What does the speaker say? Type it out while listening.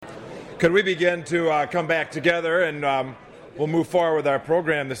Could we begin to come back together, and we'll move forward with our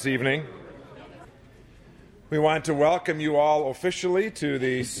program this evening. We want to welcome you all officially to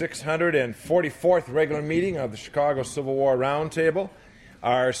the 644th regular meeting of the Chicago Civil War Roundtable,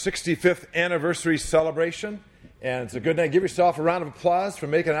 our 65th anniversary celebration. And it's a good night. Give yourself a round of applause for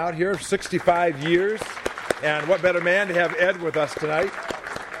making it out here 65 years. And what better man to have Ed with us tonight.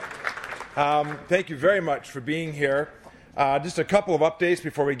 Thank you very much for being here. Just a couple of updates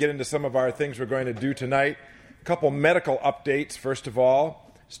before we get into some of our things we're going to do tonight. A couple medical updates, first of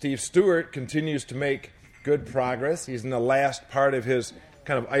all. Steve Stewart continues to make good progress. He's in the last part of his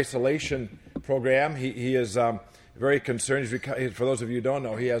kind of isolation program. He is very concerned. For those of you who don't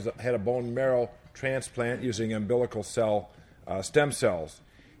know, he has had a bone marrow transplant using umbilical cell stem cells.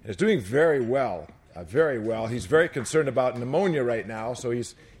 And is doing very well, very well. He's very concerned about pneumonia right now,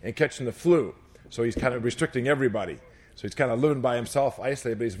 and catching the flu. So he's kind of restricting everybody. So he's kind of living by himself,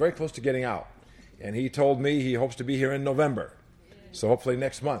 isolated, but he's very close to getting out. And he told me he hopes to be here in November. So hopefully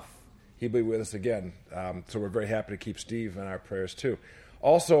next month he'll be with us again. So we're very happy to keep Steve in our prayers too.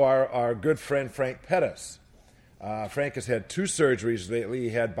 Also, our good friend Frank Pettis. Frank has had 2 surgeries lately.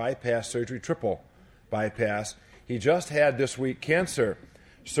 He had bypass surgery, triple bypass. He just had this week cancer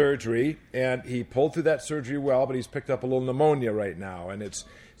surgery, and he pulled through that surgery well, but he's picked up a little pneumonia right now. And it's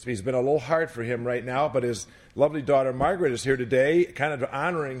been a little hard for him right now, but his lovely daughter Margaret is here today, kind of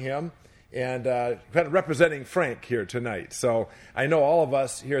honoring him and kind of representing Frank here tonight. So I know all of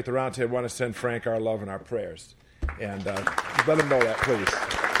us here at the Roundtable want to send Frank our love and our prayers. And let him know that, please.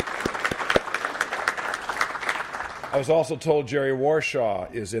 I was also told Jerry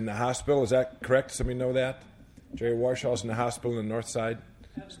Warshaw is in the hospital. Is that correct? Somebody know that? Jerry Warshaw's in the hospital in the north side?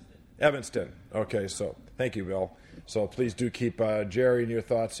 Evanston. Okay, so thank you, Bill. So please do keep Jerry in your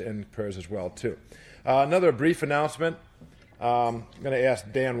thoughts and prayers as well, too. Another brief announcement. I'm going to ask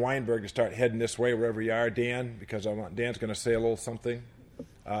Dan Weinberg to start heading this way wherever you are, Dan, because Dan's going to say a little something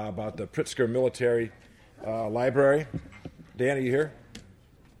about the Pritzker Military Library. Dan, are you here?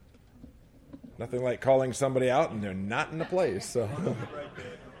 Nothing like calling somebody out and they're not in the place. So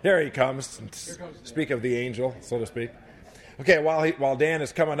here he comes. Speak of the angel, so to speak. Okay, while Dan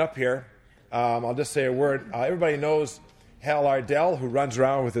is coming up here, I'll just say a word. Everybody knows Hal Ardell, who runs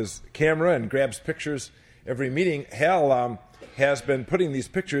around with his camera and grabs pictures every meeting. Hal has been putting these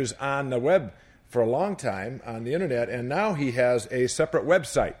pictures on the web for a long time on the internet, and now he has a separate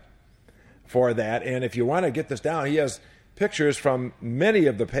website for that. And if you want to get this down, he has pictures from many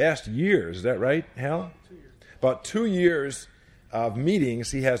of the past years. Is that right, Hal? About 2 years of meetings.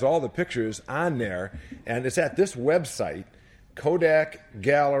 He has all the pictures on there, and it's at this website,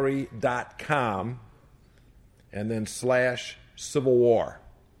 kodakgallery.com, and then /Civil War.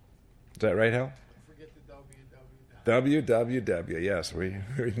 Is that right, Hal? Forget the www, yes, we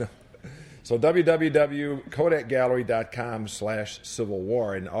know. So www.kodakgallery.com/Civil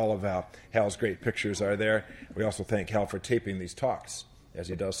War, and all of Hal's great pictures are there. We also thank Hal for taping these talks, as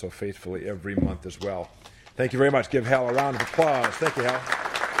he does so faithfully every month as well. Thank you very much. Give Hal a round of applause. Thank you, Hal.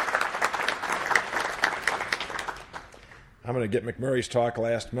 I'm going to get McMurray's talk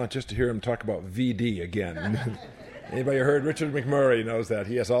last month just to hear him talk about VD again. Anybody heard Richard McMurray knows that.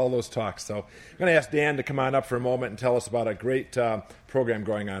 He has all those talks. So I'm going to ask Dan to come on up for a moment and tell us about a great program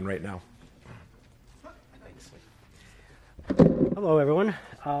going on right now. Hello, everyone.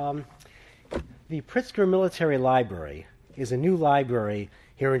 The Pritzker Military Library is a new library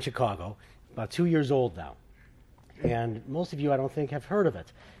here in Chicago, about 2 years old now. And most of you, I don't think, have heard of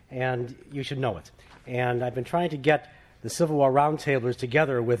it. And you should know it. And I've been trying to get the Civil War Roundtablers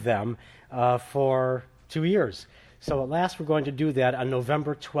together with them for 2 years. So at last we're going to do that on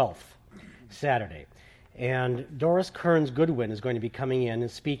November 12th, Saturday. And Doris Kearns Goodwin is going to be coming in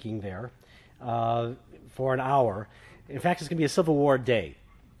and speaking there for an hour. In fact, it's going to be a Civil War day.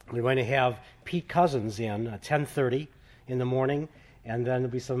 We're going to have Pete Cousins in at 10:30 in the morning, and then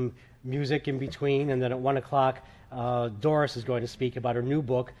there'll be some music in between, and then at 1 o'clock, Doris is going to speak about her new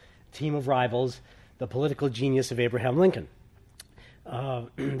book, Team of Rivals, The Political Genius of Abraham Lincoln.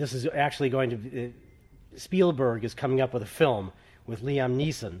 This is actually going to... Spielberg is coming up with a film with Liam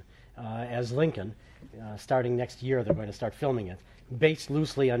Neeson as Lincoln. Starting next year, they're going to start filming it, based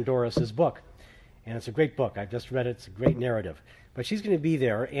loosely on Doris's book. And it's a great book. I've just read it. It's a great narrative. But she's going to be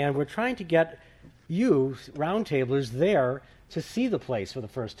there, and we're trying to get you, roundtablers, there to see the place for the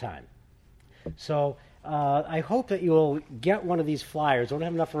first time. So I hope that you'll get one of these flyers. I don't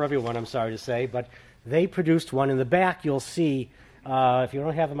have enough for everyone, I'm sorry to say, but they produced one. In the back, you'll see, if you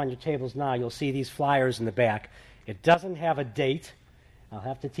don't have them on your tables now, you'll see these flyers in the back. It doesn't have a date. I'll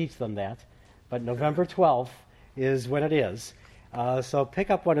have to teach them that. But November 12th is when it is. So pick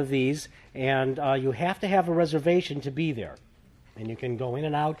up one of these, and you have to have a reservation to be there. And you can go in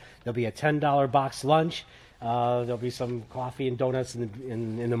and out. There'll be a $10 box lunch. There'll be some coffee and donuts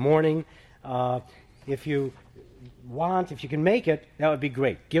in the morning. If you can make it, that would be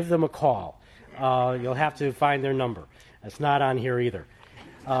great. Give them a call. You'll have to find their number. It's not on here either.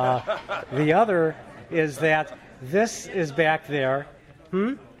 The other is that this is back there.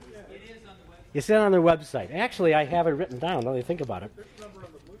 It's on their website. Actually, I have it written down. Now that I think about it.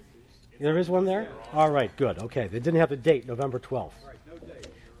 There is one there? All right, good. Okay, they didn't have the date, November 12th.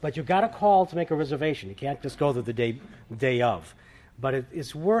 But you've got to call to make a reservation. You can't just go the day of. But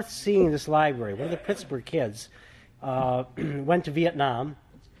it's worth seeing this library. One of the Pittsburgh kids went to Vietnam.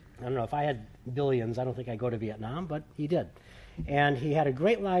 I don't know, if I had billions, I don't think I'd go to Vietnam, but he did. And he had a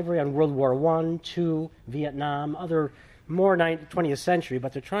great library on World War I, II, Vietnam, other more 20th century,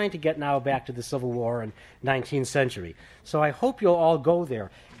 but they're trying to get now back to the Civil War and 19th century. So I hope you'll all go there.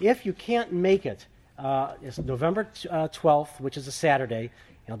 If you can't make it, it's November 12th, which is a Saturday.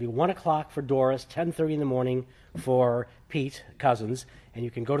 It'll be 1 o'clock for Doris, 10:30 in the morning for Pete Cousins, and you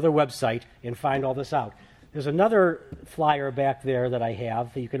can go to their website and find all this out. There's another flyer back there that I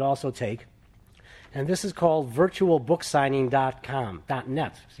have that you can also take, and this is called virtualbooksigning.net,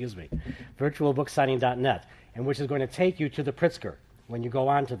 virtualbooksigning.net, and which is going to take you to the Pritzker when you go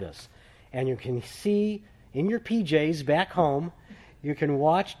on to this. And you can see in your PJs back home, you can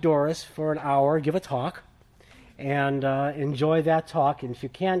watch Doris for an hour, give a talk, and enjoy that talk. And if you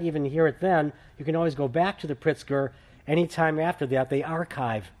can't even hear it then, you can always go back to the Pritzker anytime after that. They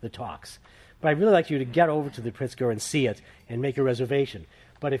archive the talks. But I'd really like you to get over to the Pritzker and see it and make a reservation.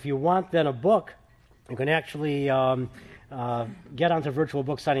 But if you want then a book, you can actually get onto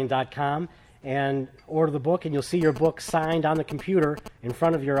virtualbooksigning.com and order the book, and you'll see your book signed on the computer in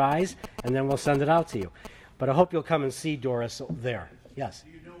front of your eyes, and then we'll send it out to you. But I hope you'll come and see Doris there. Yes?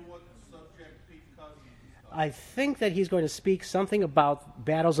 Do you know what subject Pete Cousins is talking? I think that he's going to speak something about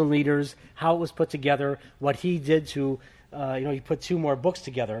Battles and Leaders, how it was put together, what he did to, he put 2 more books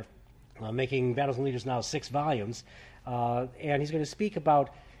together, making Battles and Leaders now 6 volumes. And he's going to speak about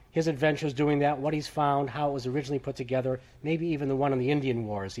his adventures doing that, what he's found, how it was originally put together, maybe even the one on the Indian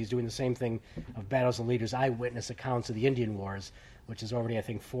Wars. He's doing the same thing of Battles and Leaders, eyewitness accounts of the Indian Wars, which is already, I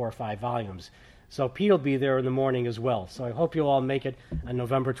think, 4 or 5 volumes. So Pete will be there in the morning as well. So I hope you'll all make it on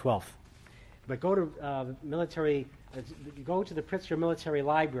November 12th. But go to go to the Pritzker Military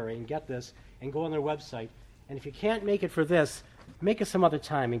Library and get this, and go on their website. And if you can't make it for this, make it some other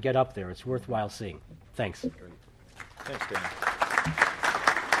time and get up there. It's worthwhile seeing. Thanks. Thanks, Dan.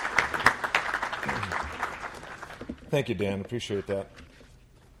 Thank you, Dan. Appreciate that.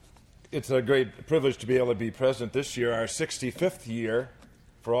 It's a great privilege to be able to be present this year, our 65th year,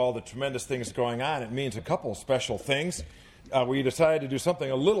 for all the tremendous things going on. It means a couple special things. We decided to do something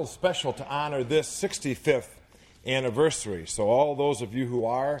a little special to honor this 65th anniversary. So all those of you who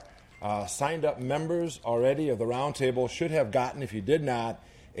are signed up members already of the Roundtable should have gotten, if you did not,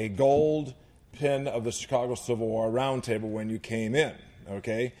 a gold pin of the Chicago Civil War Roundtable when you came in.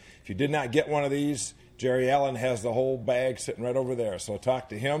 Okay? If you did not get one of these, Jerry Allen has the whole bag sitting right over there, so talk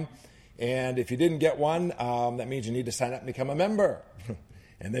to him. And if you didn't get one, that means you need to sign up and become a member.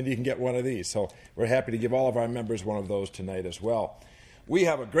 And then you can get one of these. So we're happy to give all of our members one of those tonight as well. We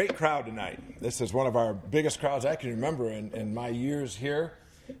have a great crowd tonight. This is one of our biggest crowds I can remember in my years here.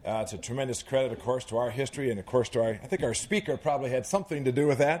 It's a tremendous credit, of course, to our history, and of course to I think our speaker probably had something to do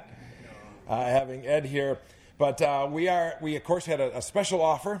with that, having Ed here. But we of course had a special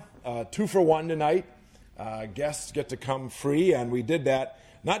offer, 2 for 1 tonight. Guests get to come free, and we did that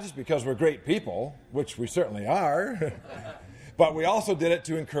not just because we're great people, which we certainly are, but we also did it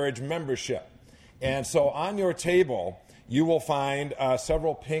to encourage membership. And so on your table, you will find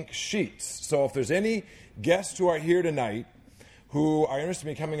several pink sheets. So if there's any guests who are here tonight who are interested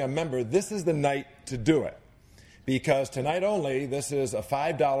in becoming a member, this is the night to do it. Because tonight only, this is a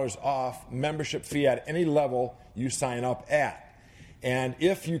 $5 off membership fee at any level you sign up at. And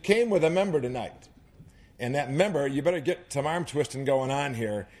if you came with a member tonight, and that member, you better get some arm twisting going on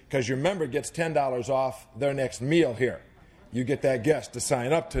here, because your member gets $10 off their next meal here. You get that guest to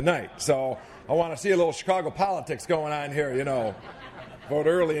sign up tonight. So I want to see a little Chicago politics going on here, Vote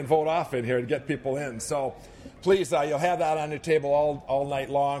early and vote often here to get people in. So please, you'll have that on your table all night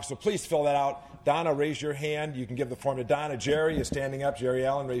long. So please fill that out. Donna, raise your hand. You can give the form to Donna. Jerry is standing up. Jerry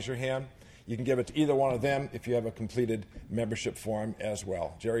Allen, raise your hand. You can give it to either one of them if you have a completed membership form as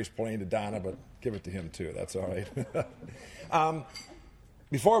well. Jerry's pointing to Donna, but give it to him too. That's all right.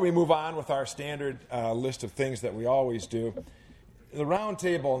 Before we move on with our standard list of things that we always do, the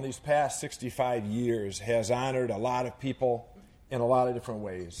Roundtable in these past 65 years has honored a lot of people in a lot of different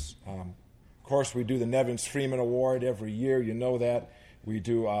ways. Of course, we do the Nevins Freeman Award every year. You know that. We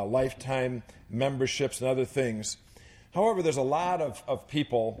do lifetime memberships and other things. However, there's a lot of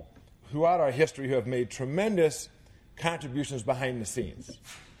people throughout our history who have made tremendous contributions behind the scenes.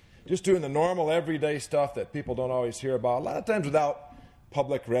 Just doing the normal, everyday stuff that people don't always hear about, a lot of times without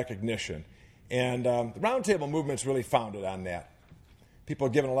public recognition. And the Roundtable movement's really founded on that. People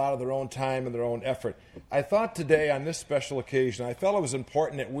have given a lot of their own time and their own effort. I thought today, on this special occasion, I felt it was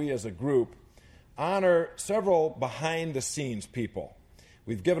important that we as a group honor several behind-the-scenes people.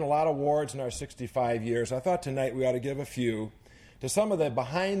 We've given a lot of awards in our 65 years. I thought tonight we ought to give a few to some of the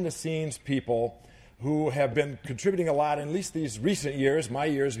behind-the-scenes people who have been contributing a lot in at least these recent years, my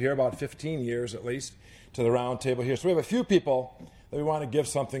years here, about 15 years at least, to the Roundtable here. So we have a few people that we want to give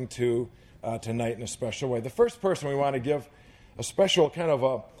something to tonight in a special way. The first person we want to give a special kind of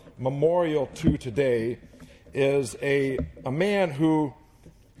a memorial to today is a man who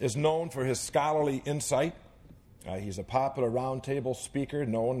is known for his scholarly insight. He's a popular roundtable speaker,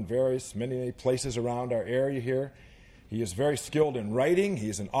 known in many places around our area here. He is very skilled in writing.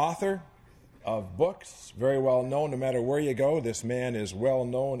 He's an author of books, very well known no matter where you go. This man is well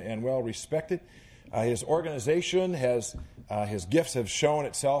known and well respected. His organization his gifts have shown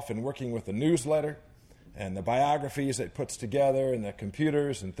itself in working with the newsletter and the biographies it puts together and the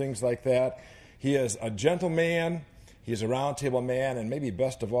computers and things like that. He is a gentleman, he's a roundtable man, and maybe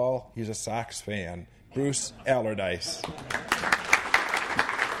best of all, he's a Sox fan. Bruce Allardyce.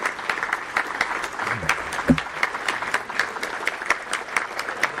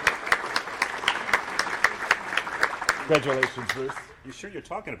 Congratulations, Bruce. You sure you're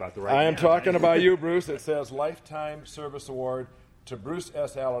talking about the right I am man, talking right? about you, Bruce. It says Lifetime Service Award to Bruce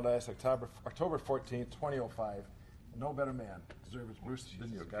S. Allardyce, October 14th, 2005. No better man. Deserves Bruce,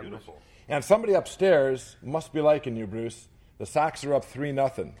 didn't you? God Beautiful. bless you. And somebody upstairs must be liking you, Bruce. The Sox are up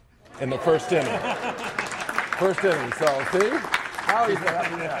 3-0 in the first inning. First inning. So, see? How he's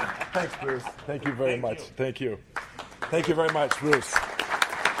happy man. Thanks, Bruce. Thank you very much. Thank you. Thank you very much, Bruce.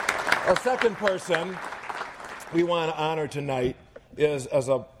 A second person we want to honor tonight is as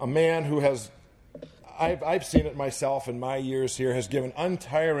a man who has, I've seen it myself in my years here, has given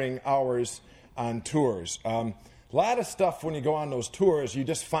untiring hours on tours. A lot of stuff when you go on those tours you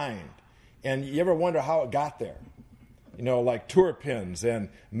just find, and you ever wonder how it got there. You know, like tour pins and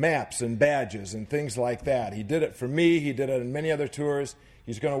maps and badges and things like that. He did it for me. He did it on many other tours.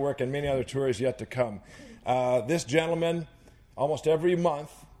 He's going to work on many other tours yet to come. This gentleman, almost every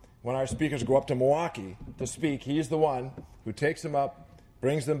month, when our speakers go up to Milwaukee to speak, he's the one who takes them up,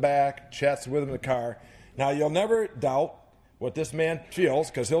 brings them back, chats with them in the car. Now, you'll never doubt what this man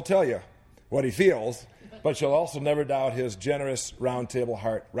feels, because he'll tell you what he feels, but you'll also never doubt his generous roundtable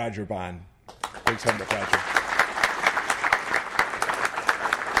heart, Roger Bond. Please come to Roger.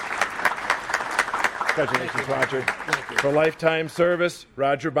 Congratulations, Roger. For lifetime service,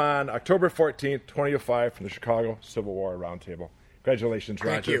 Roger Bond, October 14th, 2005, from the Chicago Civil War Roundtable. Congratulations,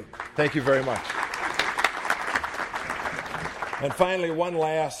 Roger. Thank you. Thank you very much. And finally, one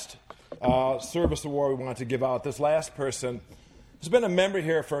last service award we want to give out. This last person has been a member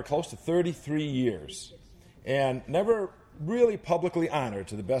here for close to 33 years and never really publicly honored,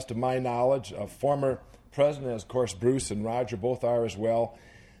 to the best of my knowledge. A former president, as of course Bruce and Roger both are as well.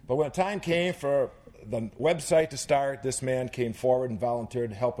 But when the time came for the website to start, this man came forward and volunteered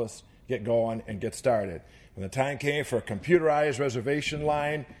to help us get going and get started. When the time came for a computerized reservation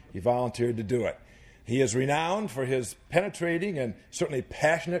line, he volunteered to do it. He is renowned for his penetrating and certainly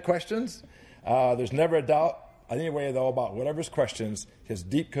passionate questions. There's never a doubt, anyway, though, about whatever's questions, his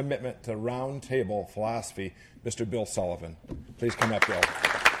deep commitment to round table philosophy, Mr. Bill Sullivan. Please come up, Bill.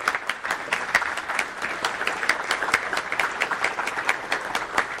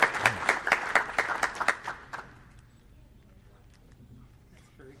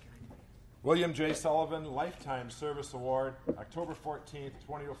 William J. Sullivan, Lifetime Service Award, October 14th,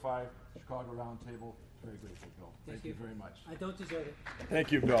 2005, Chicago Roundtable. Very grateful, Bill. Thank you very much. I don't deserve it.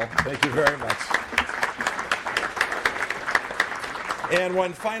 Thank you, Bill. Thank you very much. And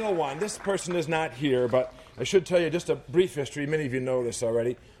one final one. This person is not here, but I should tell you just a brief history. Many of you know this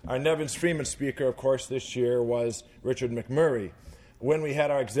already. Our Nevins Freeman speaker, of course, this year was Richard McMurray. When we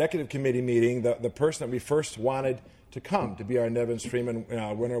had our executive committee meeting, the person that we first wanted to come to be our Nevins Freeman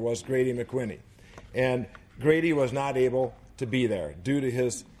winner was Grady McWhinney. And Grady was not able to be there due to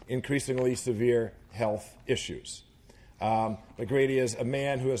his increasingly severe health issues. But Grady is a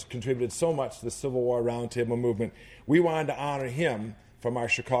man who has contributed so much to the Civil War Roundtable movement. We wanted to honor him from our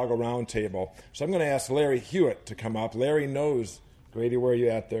Chicago Roundtable. So I'm going to ask Larry Hewitt to come up. Larry knows Grady. Where are you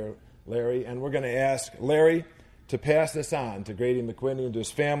at there, Larry? And we're going to ask Larry to pass this on to Grady McWhinney and to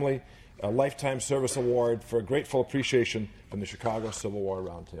his family, a Lifetime Service Award for grateful appreciation from the Chicago Civil War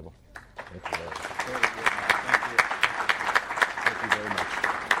Roundtable. Thank you very much. Thank you very much.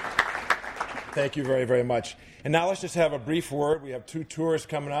 Thank you very, very much. And now let's just have a brief word. We have 2 tours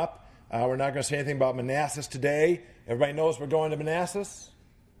coming up. We're not going to say anything about Manassas today. Everybody knows we're going to Manassas?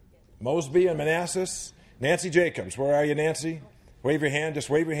 Mosby and Manassas. Nancy Jacobs, where are you, Nancy? Wave your hand. Just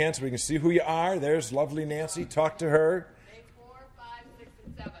wave your hand so we can see who you are. There's lovely Nancy. Talk to her. May 4, 5, 6,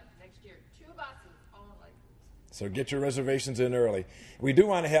 and 7 next year. 2 buses only. So get your reservations in early. We do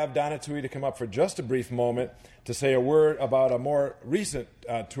want to have Donna Tui to come up for just a brief moment to say a word about a more recent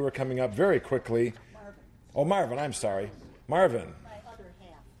tour coming up very quickly. Marvin. Oh, Marvin, I'm sorry. Marvin. My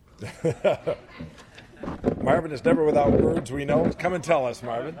other half. Marvin is never without words, we know. Come and tell us,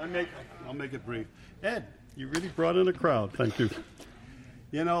 Marvin. I'll make it brief. Ed, you really brought in a crowd. Thank you.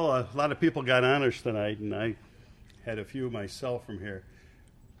 You know, a lot of people got honors tonight, and I had a few myself from here.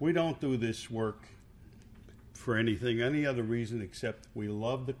 We don't do this work for any other reason except we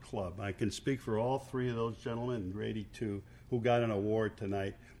love the club. I can speak for all 3 of those gentlemen, and Grady too, who got an award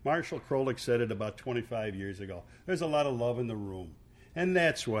tonight. Marshall Krolik said it about 25 years ago. There's a lot of love in the room. And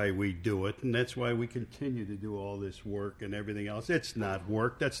that's why we do it, and that's why we continue to do all this work and everything else. It's not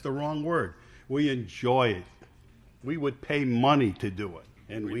work. That's the wrong word. We enjoy it. We would pay money to do it,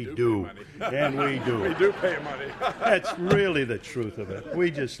 and we do. And we do. We do pay money. That's really the truth of it. We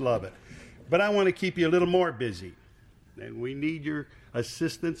just love it. But I want to keep you a little more busy, and we need your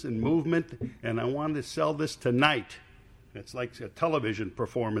assistance and movement, and I want to sell this tonight. It's like a television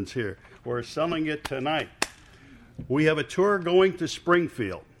performance here. We're selling it tonight. We have a tour going to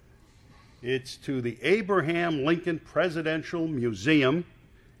Springfield. It's to the Abraham Lincoln Presidential Museum,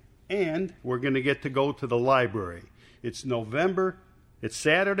 and we're going to get to go to the library. It's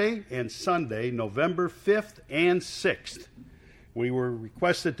Saturday and Sunday, November 5th and 6th. We were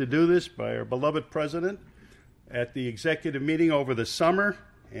requested to do this by our beloved president at the executive meeting over the summer,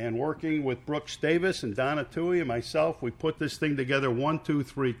 and working with Brooks Davis and Donna Tui and myself, we put this thing together 1, 2,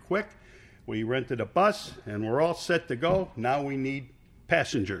 3 quick. We rented a bus, and we're all set to go. Now we need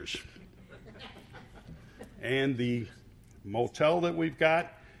passengers. And the motel that we've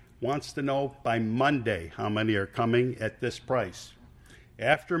got wants to know by Monday how many are coming at this price.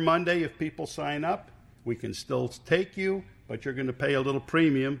 After Monday, if people sign up, we can still take you, but you're going to pay a little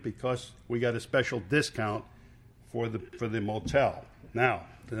premium because we got a special discount for the motel. Now,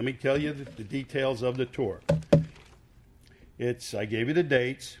 let me tell you the details of the tour. I gave you the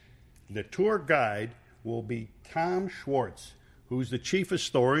dates. The tour guide will be Tom Schwartz, who's the chief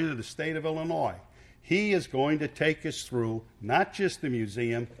historian of the state of Illinois. He is going to take us through not just the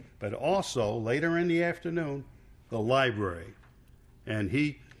museum, but also, later in the afternoon, the library. And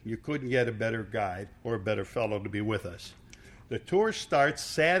you couldn't get a better guide or a better fellow to be with us. The tour starts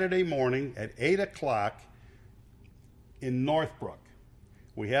Saturday morning at 8 o'clock in Northbrook.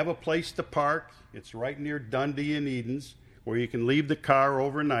 We have a place to park. It's right near Dundee and Edens, where you can leave the car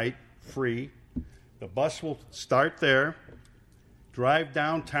overnight free. The bus will start there, drive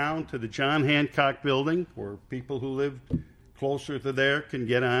downtown to the John Hancock building, where people who live closer to there can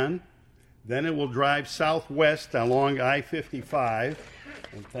get on. Then it will drive southwest along I-55,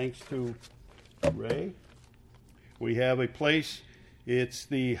 and thanks to Ray, we have a place. It's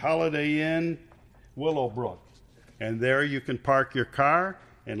the Holiday Inn Willowbrook, and there you can park your car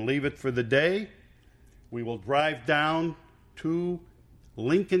and leave it for the day. We will drive down to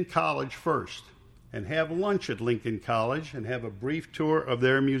Lincoln College first and have lunch at Lincoln College and have a brief tour of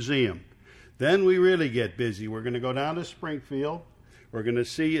their museum. Then we really get busy. We're going to go down to Springfield. We're going to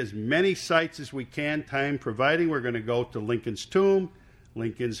see as many sites as we can, time providing. We're going to go to Lincoln's tomb,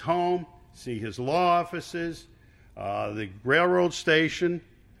 Lincoln's home, see his law offices, the railroad station,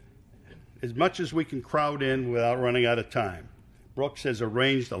 as much as we can crowd in without running out of time. Brooks has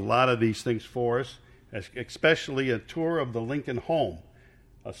arranged a lot of these things for us, especially a tour of the Lincoln home.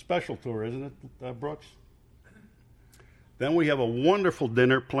 A special tour, isn't it, Brooks? Then we have a wonderful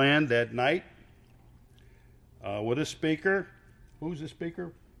dinner planned that night with a speaker. Who's the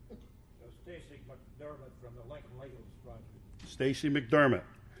speaker? Stacy McDermott from the Lincoln Legals Project. Stacy McDermott.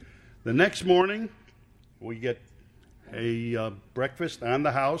 The next morning, we get a breakfast on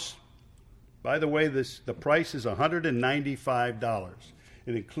the house. By the way, the price is $195.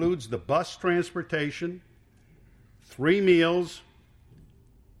 It includes the bus transportation, 3 meals,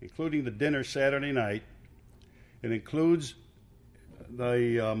 including the dinner Saturday night. It includes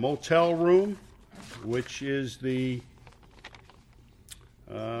the motel room, which is the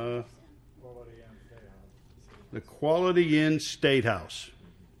Quality Inn State House.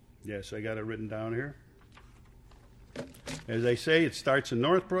 Yes, I got it written down here. As I say, it starts in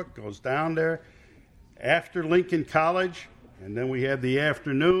Northbrook, goes down there, after Lincoln College, and then we have the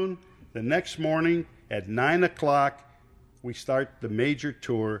afternoon. The next morning at 9 o'clock, we start the major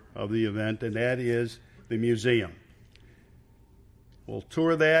tour of the event, and that is the museum. We'll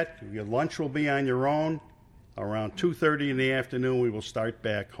tour that. Your lunch will be on your own. Around 2:30 in the afternoon, we will start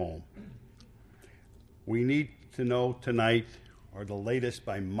back home. We need to know tonight, or the latest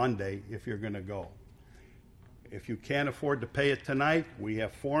by Monday, if you're going to go. If you can't afford to pay it tonight, we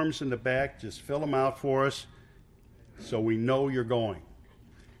have forms in the back. Just fill them out for us so we know you're going.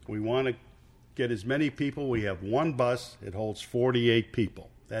 We want to get as many people. We have one bus. It holds 48 people.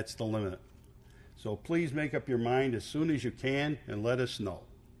 That's the limit. So please make up your mind as soon as you can and let us know.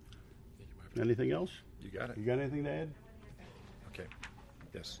 Anything else? You got it. You got anything to add? Okay.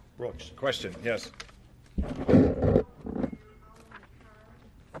 Yes. Brooks. Question. Yes. That's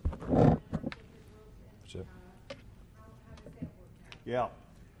it. Yeah.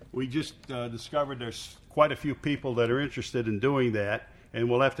 We just discovered there's quite a few people that are interested in doing that, and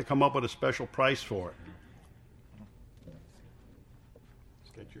we'll have to come up with a special price for it.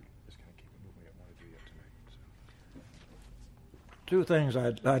 Two things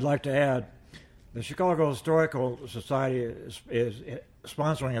I'd like to add. The Chicago Historical Society is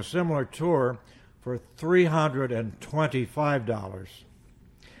sponsoring a similar tour for $325.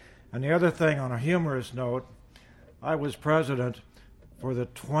 And the other thing, on a humorous note, I was president for the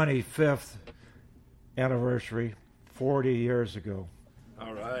 25th anniversary 40 years ago.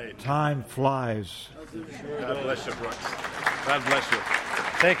 All right. Time flies. God bless you, Brooks. God bless you.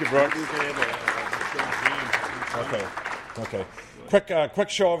 Thank you, Brooks. Okay. Quick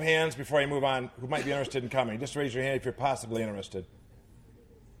show of hands before I move on. Who might be interested in coming? Just raise your hand if you're possibly interested.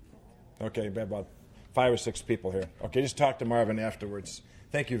 Okay, about 5 or 6 people here. Okay, just talk to Marvin afterwards.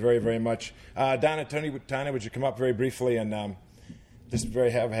 Thank you very, very much. Tanya, would you come up very briefly and just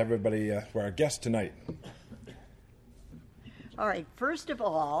have everybody, who are our guests tonight. All right, first of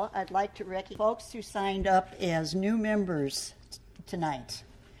all, I'd like to recognize folks who signed up as new members tonight.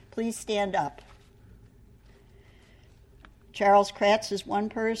 Please stand up. Charles Kratz is one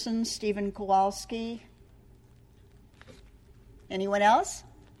person. Stephen Kowalski. Anyone else?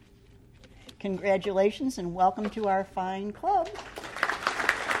 Congratulations and welcome to our fine club.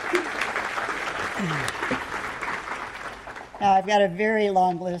 Now, I've got a very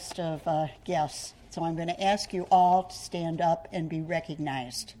long list of guests, so I'm going to ask you all to stand up and be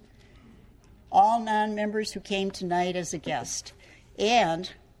recognized. All non-members who came tonight as a guest. And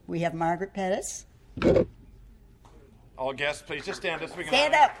we have Margaret Pettis. All guests, please just stand up. So we can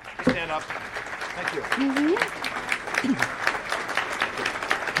Stand up. Just stand up. Thank you.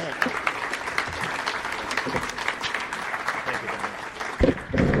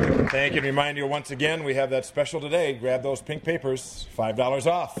 Thank you. And remind you once again, we have that special today. Grab those pink papers, $5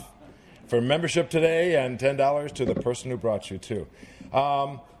 off for membership today and $10 to the person who brought you to.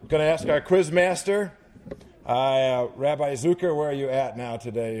 I'm going to ask our quiz master, Rabbi Zucker, where are you at now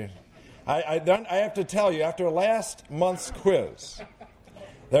today? I have to tell you, after last month's quiz,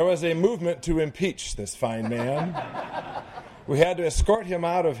 there was a movement to impeach this fine man. We had to escort him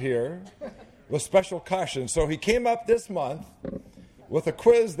out of here with special caution. So he came up this month with a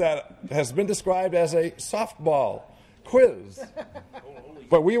quiz that has been described as a softball quiz.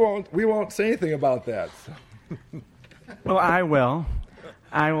 But we won't say anything about that. Well, I will.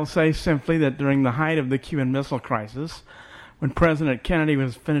 I will say simply that during the height of the Cuban Missile Crisis, when President Kennedy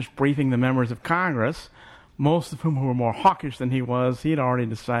was finished briefing the members of Congress, most of whom were more hawkish than he was, he had already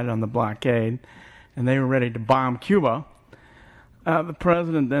decided on the blockade, and they were ready to bomb Cuba. The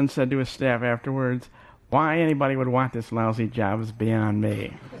president then said to his staff afterwards, "Why anybody would want this lousy job is beyond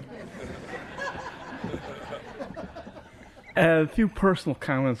me." A few personal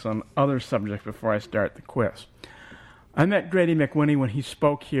comments on other subjects before I start the quiz. I met Grady McWhinney when he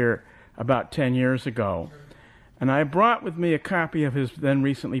spoke here about 10 years ago, and I brought with me a copy of his then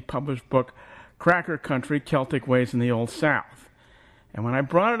recently published book, Cracker Country, Celtic Ways in the Old South. And when I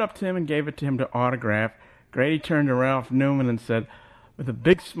brought it up to him and gave it to him to autograph, Grady turned to Ralph Newman and said, with a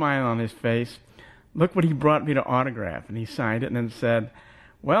big smile on his face, "Look what he brought me to autograph." And he signed it and then said,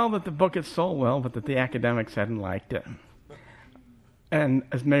 "Well, that the book had sold well, but that the academics hadn't liked it." And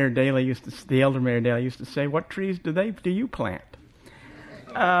as Mayor Daley the elder Mayor Daley used to say, "What trees do you plant?"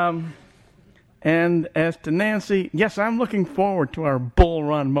 And as to Nancy, yes, I'm looking forward to our Bull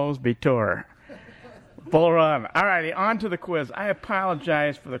Run Mosby tour. Bull Run. All righty, on to the quiz. I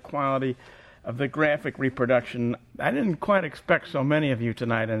apologize for the quality of the graphic reproduction. I didn't quite expect so many of you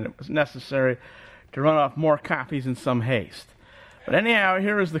tonight, and it was necessary to run off more copies in some haste. But anyhow,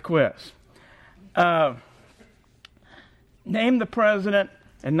 here is the quiz. Name the president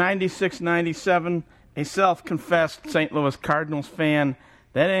in 96-97, a self-confessed St. Louis Cardinals fan.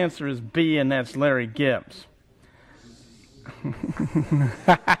 That answer is B, and that's Larry Gibbs.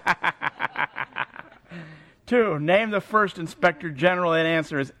 2, name the first Inspector General. That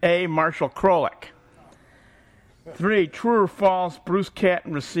answer is A, Marshall Krolik. 3, true or false, Bruce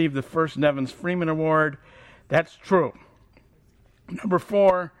Catton received the first Nevins Freeman Award. That's true. Number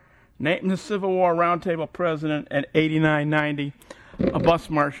 4, name the Civil War Roundtable president at 89-90, a bus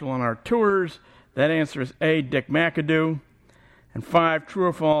marshal on our tours. That answer is A, Dick McAdoo. And 5, true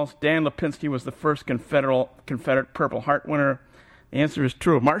or false, Dan Lipinski was the first Confederate Purple Heart winner. The answer is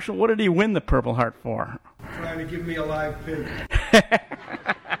true. Marshall, what did he win the Purple Heart for? Trying to give me a live pig.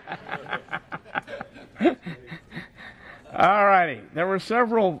 All righty. There were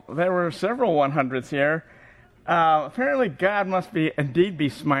several 100s here. Apparently, God must indeed be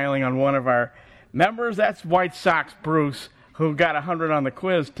smiling on one of our members. That's White Sox Bruce, who got 100 on the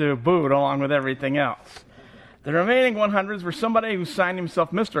quiz to boot, along with everything else. The remaining 100s were somebody who signed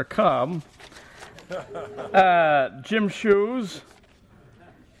himself Mr. Cub, Jim Shoes,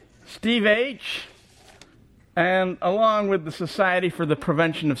 Steve H., and along with the Society for the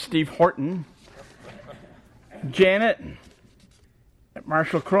Prevention of Steve Horton, Janet,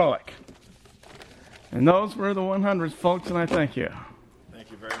 Marshall Krolik. And those were the 100s, folks, and I thank you.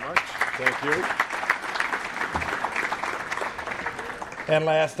 Thank you very much. Thank you. And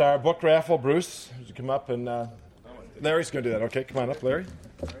last, our book raffle. Bruce, would you come up and... Larry's going to do that. Okay, come on up, Larry.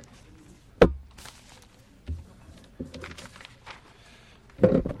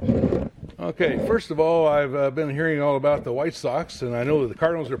 Okay, first of all, I've been hearing all about the White Sox, and I know that the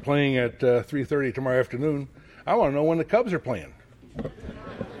Cardinals are playing at 3:30 tomorrow afternoon. I want to know when the Cubs are playing.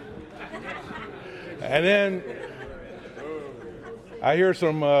 And then I hear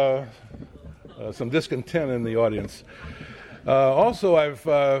some discontent in the audience. Also, I've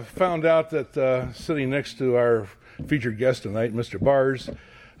found out that sitting next to our featured guest tonight, Mr. Bearss,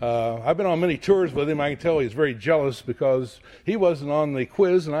 I've been on many tours with him. I can tell he's very jealous because he wasn't on the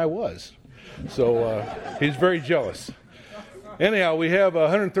quiz and I was. So he's very jealous. Anyhow, we have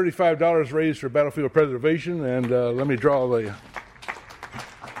 $135 raised for battlefield preservation, and let me draw the...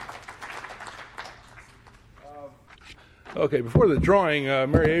 Okay, before the drawing,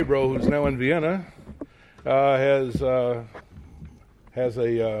 Mary Abro, who's now in Vienna, has a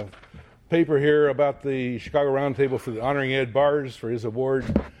paper here about the Chicago Roundtable for honoring Ed Bearss for his award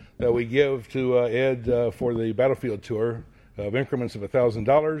that we give to Ed for the battlefield tour of increments of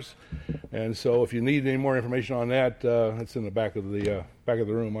 $1,000. And so, if you need any more information on that, it's in the back of the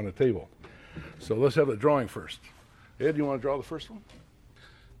room on the table. So let's have the drawing first. Ed, you want to draw the first one?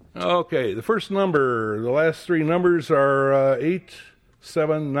 Okay, the first number, the last three numbers are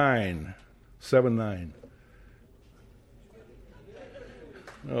 879. 79.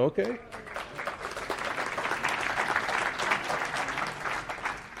 Okay.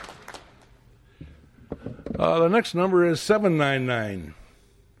 The next number is 799.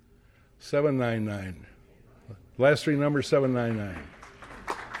 799. Last three numbers, 799.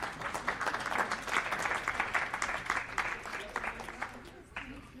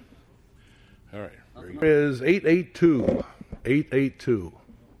 All right. Is 882. 882.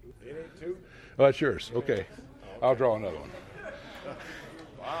 882? Oh, that's yours. Okay. I'll draw another one.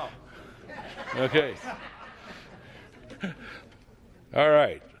 Wow. Okay. All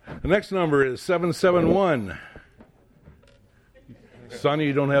right. The next number is 771. Sonny,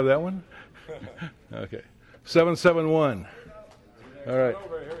 you don't have that one? Okay. 771. All right.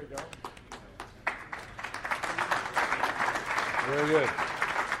 Here we go. Very good.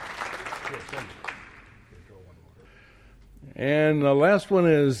 And the last one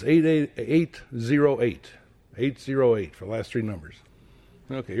is 808. 808 for the last three numbers.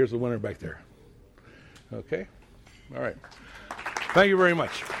 Okay, here's the winner back there. Okay. All right. Thank you very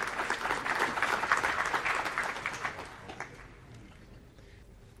much.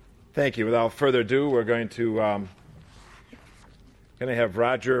 Thank you. Without further ado, we're going to have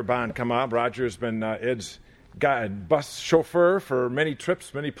Roger Bond come on. Roger's been Ed's bus chauffeur for many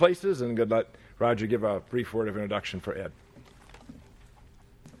trips, many places, and I'm going to let Roger give a brief word of introduction for Ed.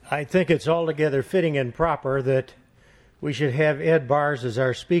 I think it's altogether fitting and proper that we should have Ed Bearss as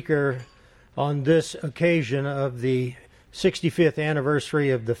our speaker on this occasion of the 65th anniversary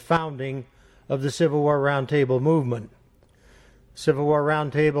of the founding of the Civil War Roundtable movement. Civil War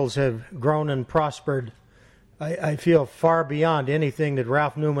Roundtables have grown and prospered, I feel, far beyond anything that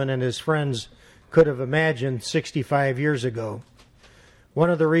Ralph Newman and his friends could have imagined 65 years ago. One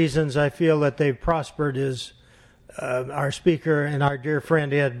of the reasons I feel that they've prospered is our speaker and our dear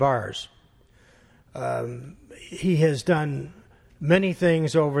friend Ed Bearss. he has done many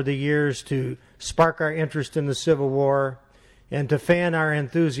things over the years to spark our interest in the Civil War and to fan our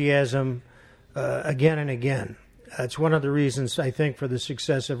enthusiasm again and again. That's one of the reasons, I think, for the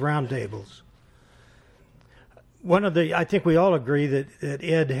success of roundtables. I think we all agree that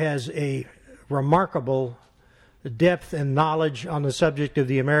Ed has a remarkable depth and knowledge on the subject of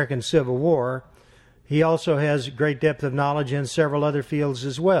the American Civil War. He also has great depth of knowledge in several other fields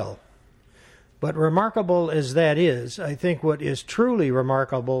as well. But remarkable as that is, I think what is truly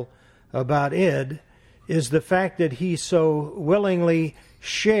remarkable about Ed is the fact that he so willingly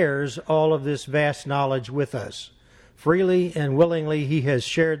shares all of this vast knowledge with us. Freely and willingly he has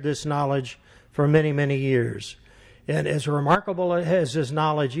shared this knowledge for many, many years. And as remarkable as his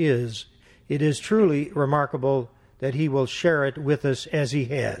knowledge is, it is truly remarkable that he will share it with us as he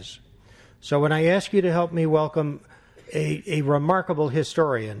has. So when I ask you to help me welcome a remarkable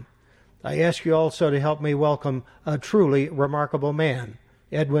historian, I ask you also to help me welcome a truly remarkable man,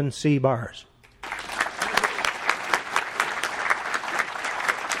 Edwin C. Bearss.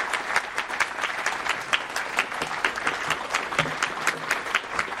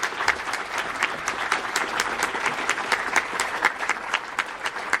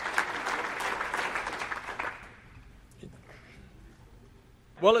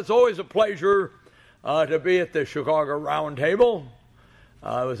 Well, it's always a pleasure to be at the Chicago Roundtable.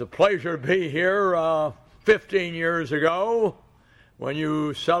 It was a pleasure to be here 15 years ago when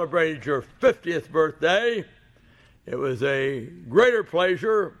you celebrated your 50th birthday. It was a greater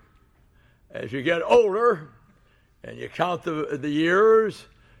pleasure as you get older and you count the years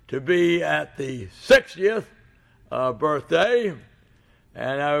to be at the 60th birthday.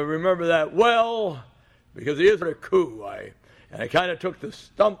 And I remember that well because he is a coup. I kind of took the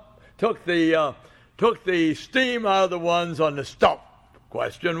steam out of the ones on the stump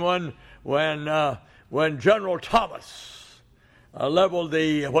question when General Thomas leveled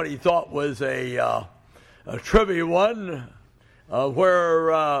what he thought was a trivia one,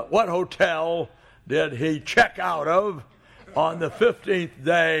 where what hotel did he check out of on the 15th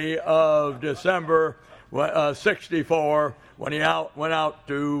day of December 64 when he went out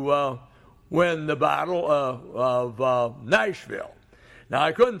to win the Battle of Nashville. Now,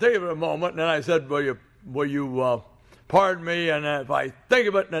 I couldn't think of it a moment, and then I said, will you pardon me, and if I think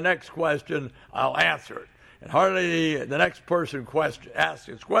of it in the next question, I'll answer it. And hardly the next person asked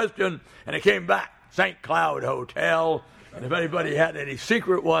his question, and it came back, St. Cloud Hotel, and if anybody had any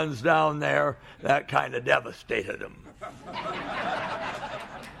secret ones down there, that kind of devastated them.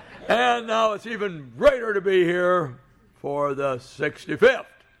 And now it's even greater to be here for the 65th.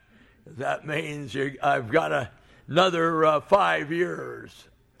 That means I've got another 5 years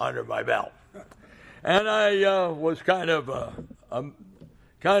under my belt. And I was kind of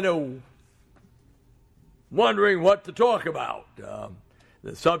wondering what to talk about.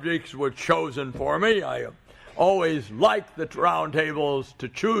 The subjects were chosen for me. I always like the roundtables to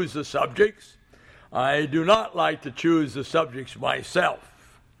choose the subjects. I do not like to choose the subjects myself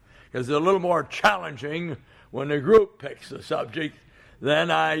because they're a little more challenging when the group picks the subject than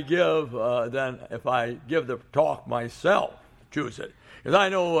if I give the talk myself, choose it. Because I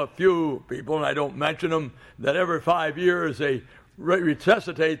know a few people, and I don't mention them, that every 5 years they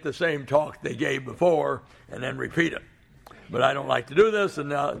resuscitate the same talk they gave before and then repeat it. But I don't like to do this,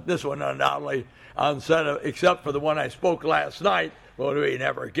 and this one undoubtedly, except for the one I spoke last night, will be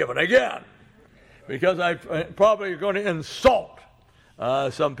never given again. Because I'm probably going to insult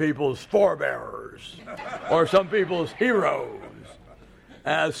some people's forebearers or some people's heroes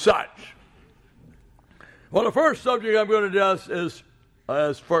as such. Well, the first subject I'm going to discuss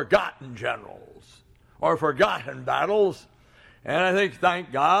is forgotten generals or forgotten battles. And I think,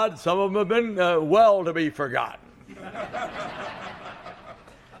 thank God, some of them have been well to be forgotten.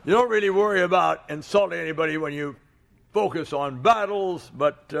 You don't really worry about insulting anybody when you focus on battles,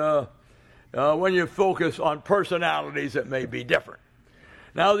 but when you focus on personalities, it may be different.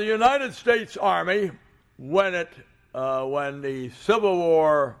 Now, the United States Army, when the Civil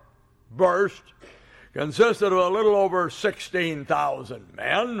War burst, consisted of a little over 16,000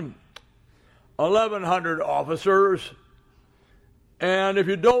 men, 1,100 officers, and if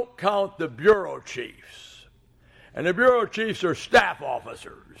you don't count the bureau chiefs, and the bureau chiefs are staff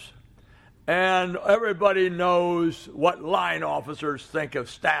officers, and everybody knows what line officers think of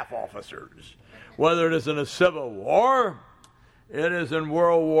staff officers, whether it is in a Civil War, it is in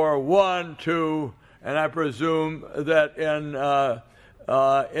World War I, II, and I presume that in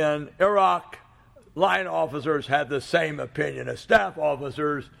Iraq, line officers had the same opinion as staff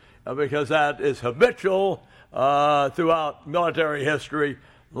officers because that is habitual throughout military history.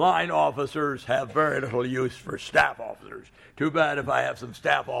 line officers have very little use for staff officers. Too bad if I have some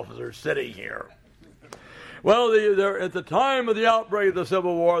staff officers sitting here. Well, at the time of the outbreak of the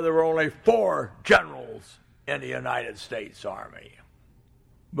Civil War, there were only 4 generals in the United States Army.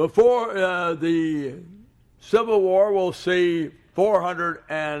 Before the Civil War, we'll see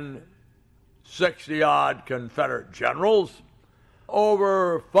 460-odd Confederate generals,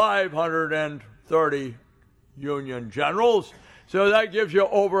 over 530 Union generals. So that gives you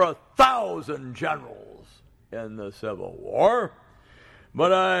over 1,000 generals in the Civil War.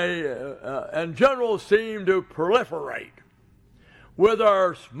 But and generals seem to proliferate. With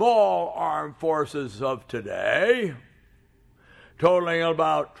our small armed forces of today, totaling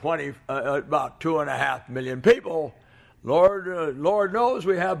about 2.5 million people, Lord knows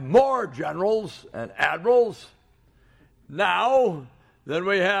we have more generals and admirals now than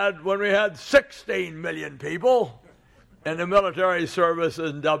we had when we had 16 million people in the military service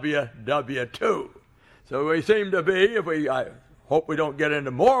in WW2. So we seem to be, I hope we don't get into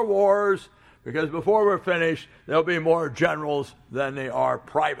more wars, because before we're finished, there'll be more generals than there are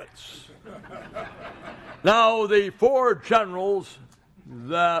privates. Now, the 4 generals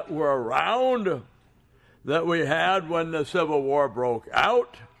that were around that we had when the Civil War broke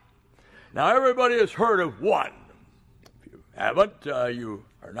out, now everybody has heard of one. If you haven't, you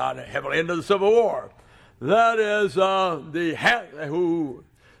are not heavily into the Civil War. That is who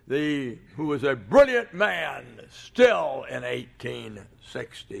was a brilliant man still in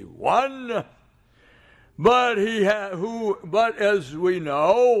 1861, but as we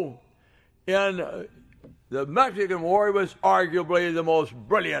know, in the Mexican War, he was arguably the most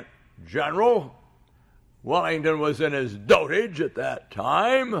brilliant general. Wellington was in his dotage at that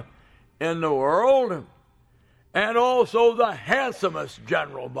time in the world, and also the handsomest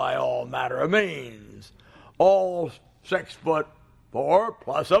general by all manner of means, all 6'4"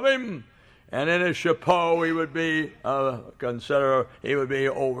 plus of him, and in his chapeau he would be over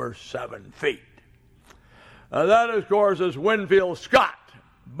 7 feet. That, of course, is Winfield Scott.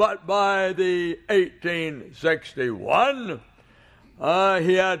 But by the 1861,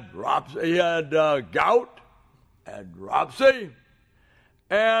 he had gout, had dropsy,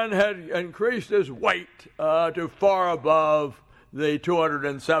 and had increased his weight to far above the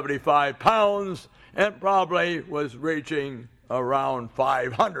 275 pounds, and probably was reaching around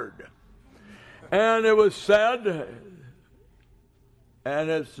 500. And it was said, and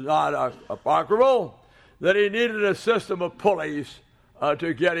it's not apocryphal, that he needed a system of pulleys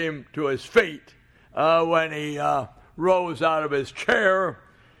to get him to his feet when he rose out of his chair,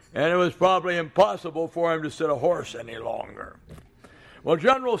 and it was probably impossible for him to sit a horse any longer. Well,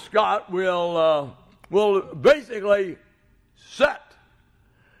 General Scott will basically set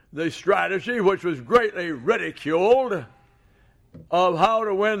the strategy, which was greatly ridiculed, of how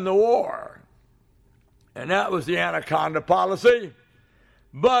to win the war. And that was the Anaconda policy.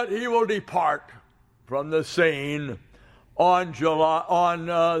 But he will depart from the scene on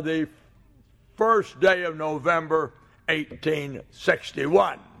the first day of November,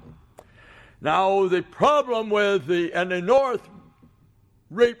 1861. Now, the problem with the North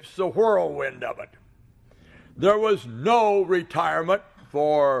reaps the whirlwind of it. There was no retirement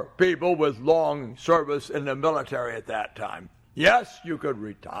for people with long service in the military at that time. Yes, you could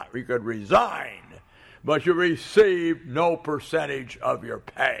retire, you could resign, but you received no percentage of your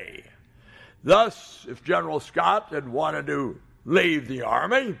pay. Thus, if General Scott had wanted to leave the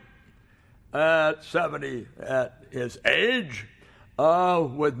Army at 70 at his age,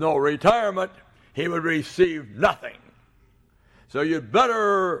 with no retirement, he would receive nothing. So you'd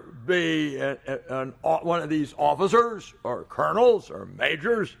better be one of these officers or colonels or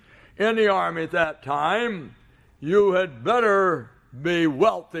majors in the Army at that time. You had better be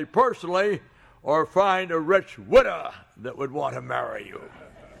wealthy personally or find a rich widow that would want to marry you.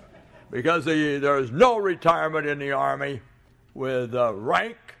 Because there is no retirement in the Army with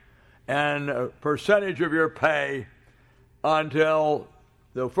rank and a percentage of your pay until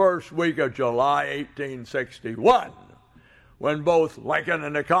the first week of July 1861, when both Lincoln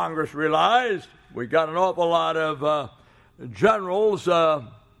and the Congress realized we got an awful lot of generals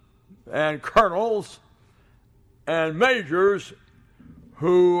and colonels and majors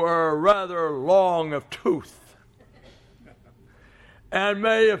who are rather long of tooth and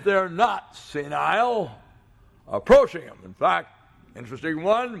may, if they're not senile, approaching them. In fact, interesting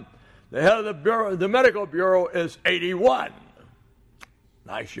one, the head of the bureau, the medical bureau, is 81.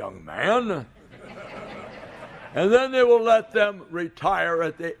 Nice young man. And then they will let them retire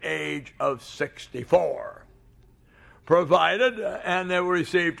at the age of 64, provided, and they will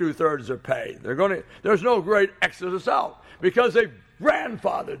receive 2/3 of pay. There's no great exodus out because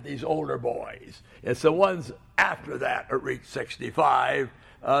grandfathered these older boys. It's the ones after that reach 65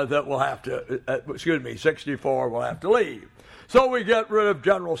 that will have to, 64 will have to leave. So we get rid of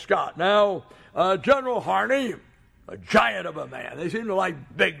General Scott. Now, General Harney, a giant of a man. They seem to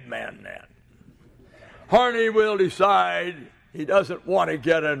like big men then. Harney will decide he doesn't want to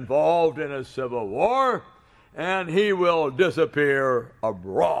get involved in a civil war, and he will disappear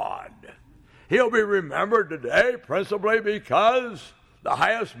abroad. He'll be remembered today principally because the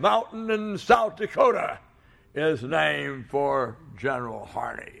highest mountain in South Dakota is named for General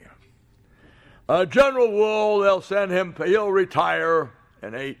Harney. General Wool, they'll send him, he'll retire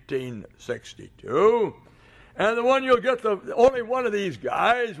in 1862. And the one you'll get, only one of these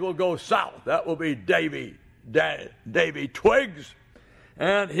guys will go south. That will be Davy Twiggs.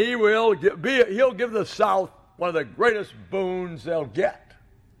 And he'll give the South one of the greatest boons they'll get.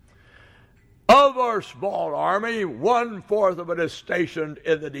 Of our small army, 1/4 of it is stationed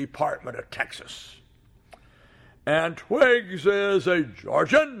in the Department of Texas. And Twiggs is a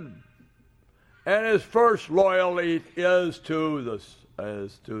Georgian, and his first loyalty is to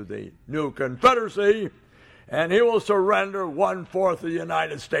the new Confederacy, and he will surrender 1/4 of the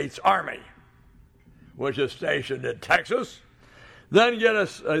United States Army, which is stationed in Texas,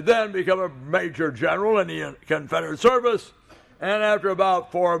 then become a major general in the Confederate service, and after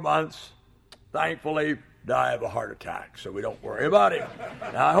about 4 months, thankfully, die of a heart attack, so we don't worry about him.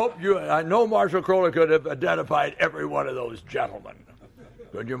 Now, I know Marshal Crowley could have identified every one of those gentlemen.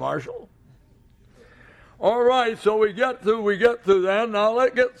 Could you, Marshal? All right, so we get through then. Now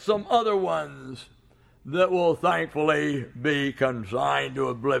let's get some other ones that will thankfully be consigned to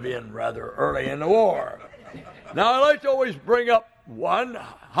oblivion rather early in the war. Now, I like to always bring up one.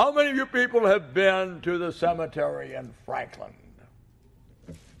 How many of you people have been to the cemetery in Franklin?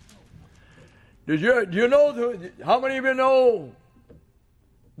 Do you know how many of you know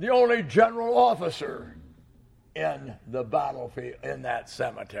the only general officer in the battlefield in that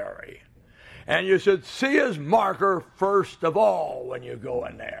cemetery? And you should see his marker first of all when you go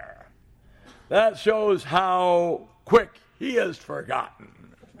in there. That shows how quick he is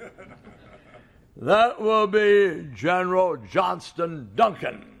forgotten. That will be General Johnston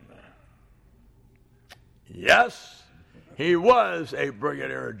Duncan. Yes, he was a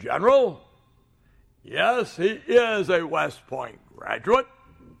brigadier general. Yes, he is a West Point graduate.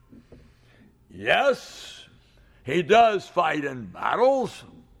 Yes, he does fight in battles.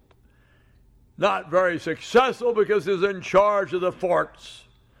 Not very successful because he's in charge of the forts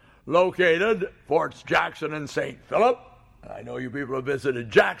located, Forts Jackson and St. Philip. I know you people have visited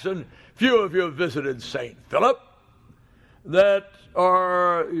Jackson. Few of you have visited St. Philip. That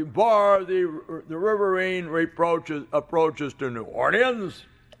are bar the riverine approaches to New Orleans.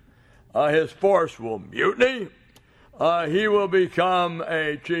 His force will mutiny. He will become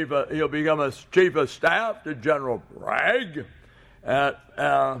a chief of staff to General Bragg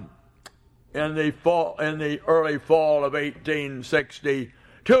in the early fall of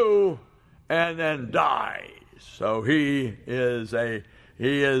 1862, and then dies. So he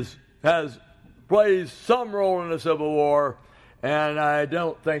plays some role in the Civil War, and I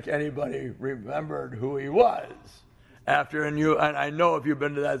don't think anybody remembered who he was. And I know if you've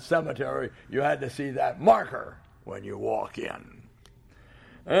been to that cemetery, you had to see that marker when you walk in.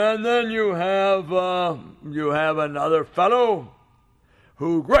 And then you have another fellow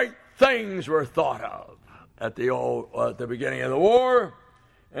who great things were thought of at the beginning of the war,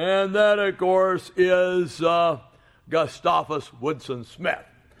 and that, of course, is Gustavus Woodson Smith.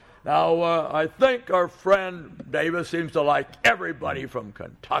 Now, I think our friend Davis seems to like everybody from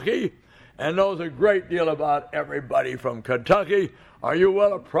Kentucky and knows a great deal about everybody from Kentucky. Are you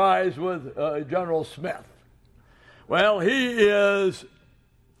well apprised with General Smith? Well, he is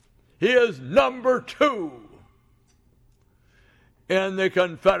number 2 in the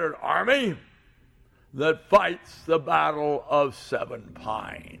Confederate Army that fights the Battle of Seven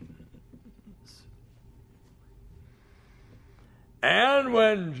Pines. And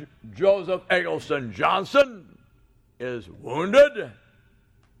when Joseph Eggleston Johnson is wounded,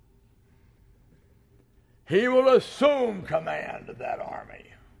 he will assume command of that army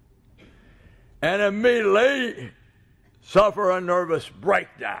and immediately suffer a nervous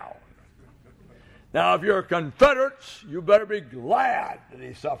breakdown. Now, if you're Confederates, you better be glad that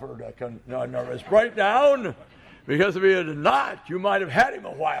he suffered a nervous breakdown, because if he had not, you might have had him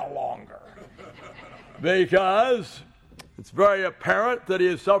a while longer. Because it's very apparent that he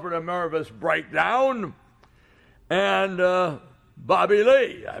has suffered a nervous breakdown. And Bobby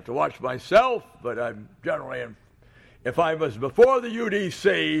Lee, I have to watch myself, but I'm generally, if I was before the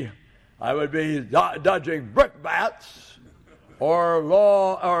UDC, I would be dodging brickbats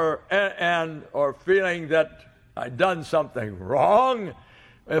or feeling that I've done something wrong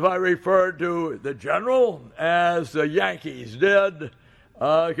if I refer to the general as the Yankees did,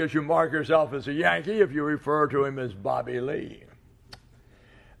 because you mark yourself as a Yankee if you refer to him as Bobby Lee.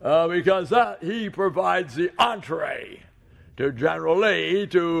 Because he provides the entree to General Lee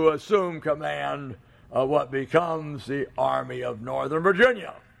to assume command of what becomes the Army of Northern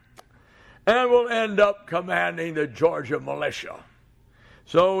Virginia, and will end up commanding the Georgia militia.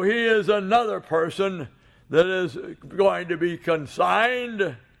 So he is another person that is going to be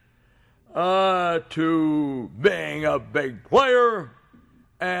consigned to being a big player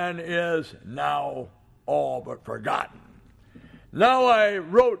and is now all but forgotten. Now I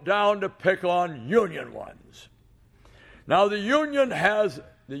wrote down to pick on Union ones. Now the Union has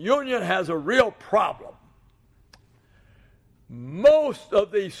a real problem. Most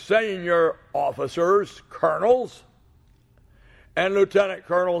of the senior officers, colonels, and lieutenant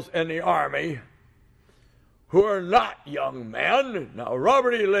colonels in the Army who are not young men. Now,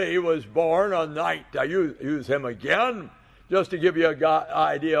 Robert E. Lee was born on night. I use him again just to give you an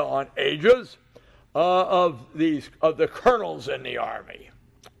idea on ages of the colonels in the Army.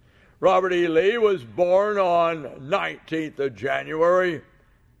 Robert E. Lee was born on 19th of January,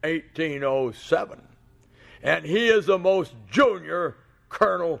 1807. And he is the most junior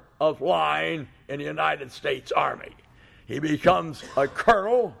colonel of line in the United States Army. He becomes a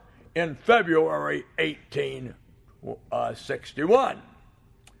colonel in February 1861.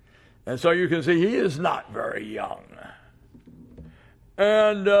 And so you can see he is not very young.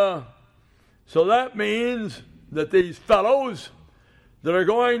 And so that means that these fellows that are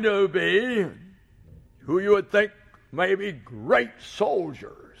going to be, who you would think may be great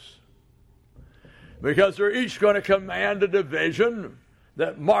soldiers, because they're each going to command a division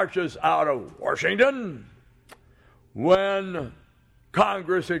that marches out of Washington when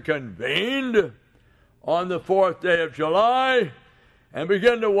Congress had convened on the 4th day of July, and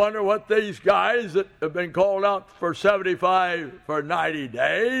begin to wonder what these guys that have been called out for 90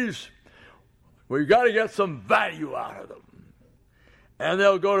 days, we've got to get some value out of them. And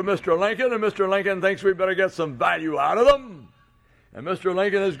they'll go to Mr. Lincoln, and Mr. Lincoln thinks we better get some value out of them. And Mr.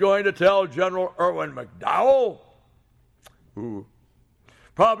 Lincoln is going to tell General Edwin McDowell, who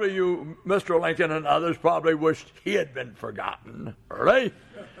probably Mr. Lincoln and others probably wished he had been forgotten early,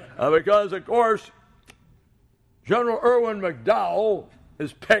 because, of course, General Edwin McDowell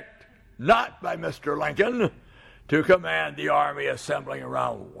is picked not by Mr. Lincoln to command the army assembling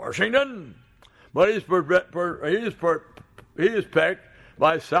around Washington, but he's picked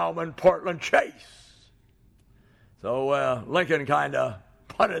by Salmon Portland Chase. So Lincoln kind of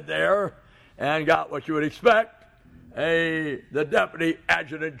punted there and got what you would expect, the deputy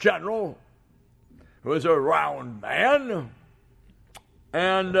adjutant general, who was a round man,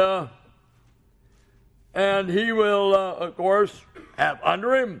 and he will, of course, have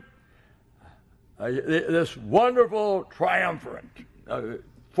under him this wonderful triumvirate,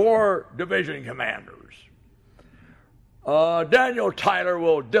 4 division commanders. Daniel Tyler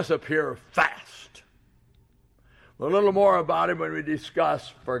will disappear fast. A little more about him when we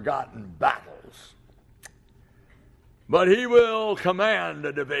discuss forgotten battles. But he will command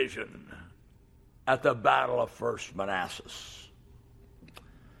a division at the Battle of First Manassas.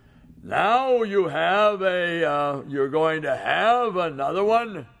 Now you have you're going to have another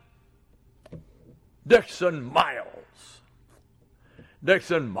one, Dixon Miles.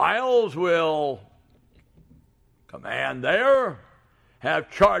 Dixon Miles will command there, have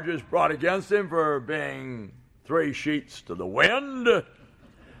charges brought against him for being 3 sheets to the wind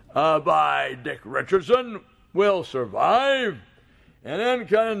by Dick Richardson, will survive, and then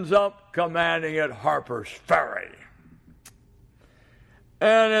ends up commanding at Harper's Ferry.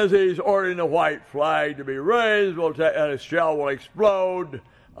 And as he's ordering the white flag to be raised, a shell will explode,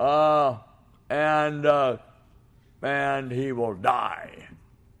 and he will die.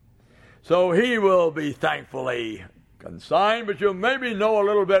 So he will be thankfully consigned, but you'll maybe know a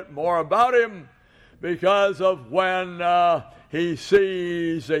little bit more about him because of when he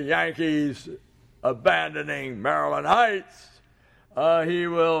sees the Yankees abandoning Maryland Heights.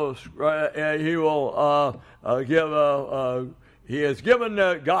 He has given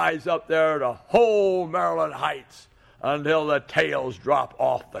the guys up there to hold Maryland Heights until the tails drop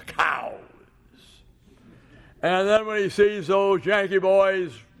off the cows. And then when he sees those Yankee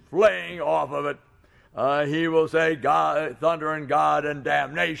boys fleeing off of it, he will say, God, thunder and God and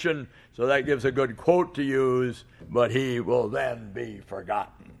damnation. So that gives a good quote to use, but he will then be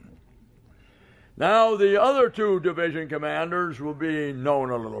forgotten. Now, the other 2 division commanders will be known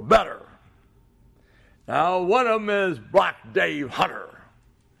a little better. Now, one of them is Black Dave Hunter.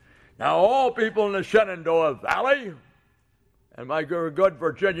 Now, all people in the Shenandoah Valley, and my good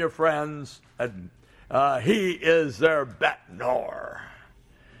Virginia friends, he is their bête noir.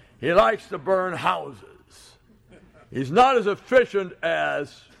 He likes to burn houses. He's not as efficient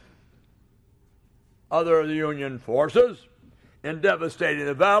as other of the Union forces in devastating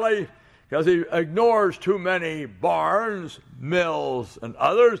the valley because he ignores too many barns, mills, and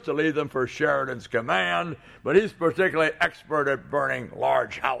others to leave them for Sheridan's command, but he's particularly expert at burning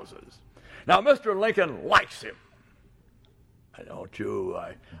large houses. Now, Mr. Lincoln likes him. I don't you?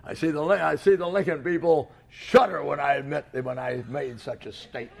 I see the Lincoln people shudder when I made such a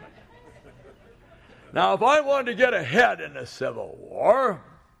statement. Now, if I wanted to get ahead in the Civil War,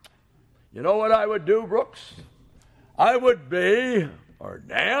 you know what I would do, Brooks? I would be, or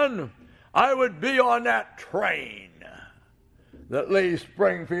Dan, I would be on that train that leaves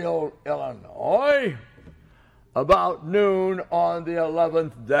Springfield, Illinois, about noon on the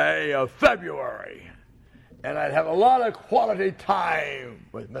 11th day of February. And I'd have a lot of quality time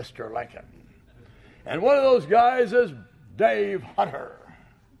with Mr. Lincoln. And one of those guys is Dave Hunter,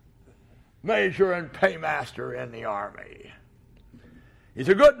 Major and Paymaster in the Army. He's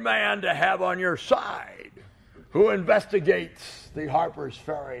a good man to have on your side who investigates the Harper's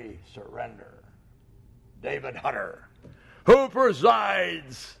Ferry surrender. David Hunter, who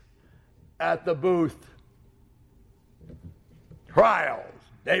presides at the Booth trials.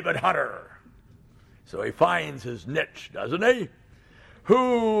 David Hunter. So he finds his niche, doesn't he?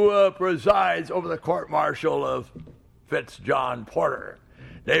 Who presides over the court-martial of Fitz-John Porter?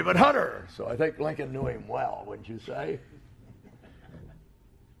 David Hunter. So I think Lincoln knew him well, wouldn't you say?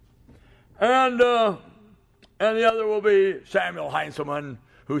 And the other will be Samuel Heintzelman,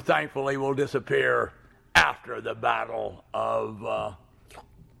 who thankfully will disappear after the Battle of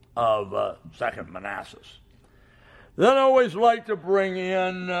Second Manassas. Then I always like to bring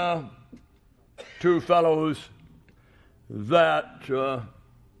in two fellows that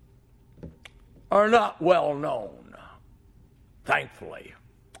are not well known, thankfully.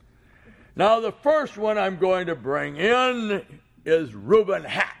 Now, the first one I'm going to bring in is Reuben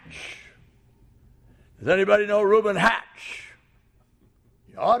Hatch. Does anybody know Reuben Hatch?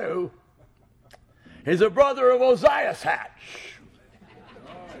 You ought to. He's a brother of Ozias Hatch.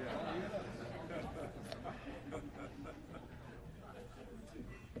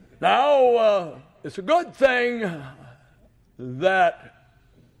 Now, it's a good thing that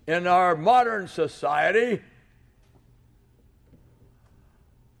in our modern society,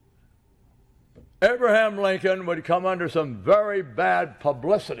 Abraham Lincoln would come under some very bad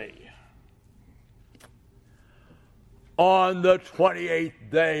publicity on the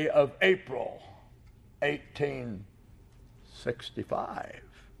 28th day of April, 1865.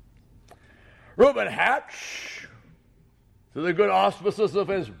 Reuben Hatch, through the good auspices of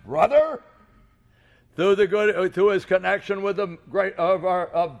his brother, through his connection with the great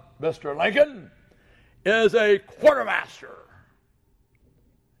of Mr. Lincoln, is a quartermaster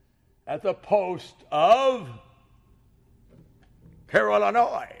at the post of Pierre,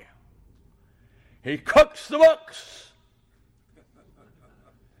 Illinois. He cooks the books.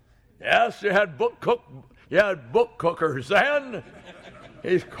 Yes, you had book cookers then.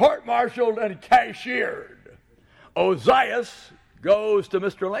 He's court-martialed and cashiered. Ozias goes to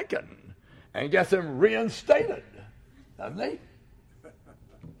Mr. Lincoln and gets him reinstated, doesn't he?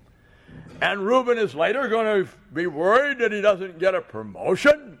 And Reuben is later going to be worried that he doesn't get a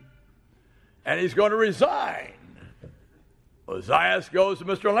promotion, and he's going to resign. Ozias goes to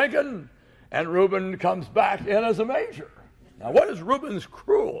Mr. Lincoln, and Reuben comes back in as a major. Now, what is Reuben's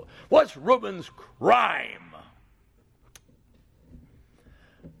cruel? What's Reuben's crime?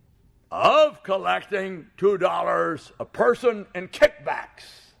 Of collecting $2 a person in kickbacks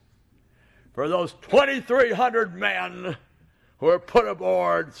for those 2,300 men who were put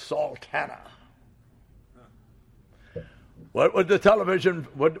aboard Sultana. What would the television,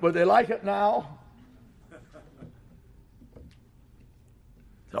 would they like it now?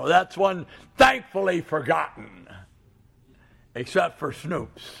 So that's one thankfully forgotten, except for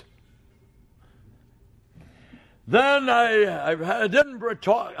Snoops. Then I didn't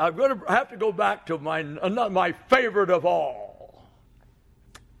talk. I'm going to have to go back to my favorite of all.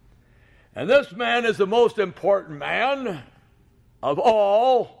 And this man is the most important man of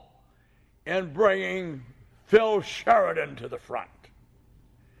all in bringing Phil Sheridan to the front.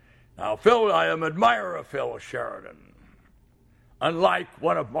 Now, I am an admirer of Phil Sheridan, unlike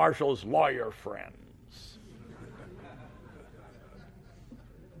one of Marshall's lawyer friends.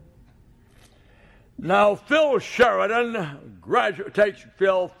 Now, Phil Sheridan takes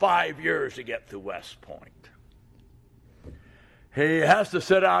Phil 5 years to get to West Point. He has to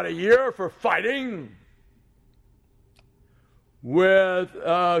sit out a year for fighting with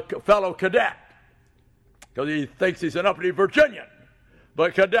a fellow cadet because he thinks he's an uppity Virginian.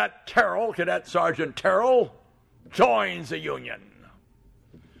 But Cadet Sergeant Terrell, joins the Union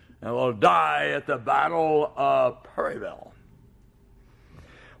and will die at the Battle of Perryville.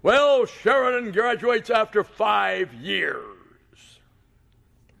 Well, Sheridan graduates after 5 years,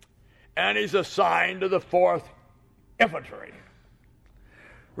 and he's assigned to the 4th Infantry.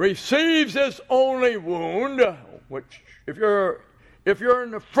 Receives his only wound, which if you're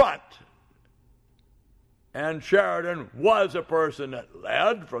in the front, and Sheridan was a person that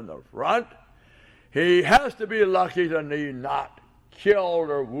led from the front, he has to be lucky to be not killed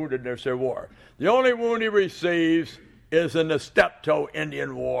or wounded in the Civil War. The only wound he receives is in the Steptoe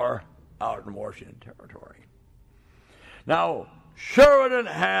Indian War out in Washington Territory. Now, Sheridan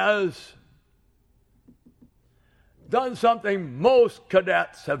has done something most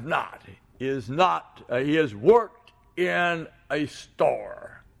cadets have not. He has worked in a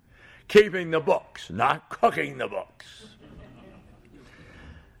store, keeping the books, not cooking the books.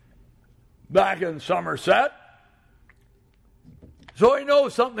 Back in Somerset. So he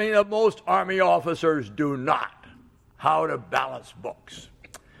knows something that most Army officers do not, how to balance books.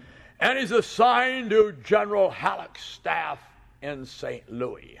 And he's assigned to General Halleck's staff in St.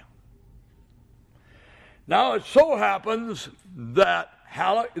 Louis. Now it so happens that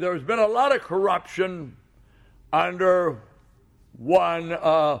there's been a lot of corruption under one,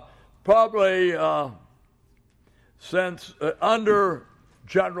 under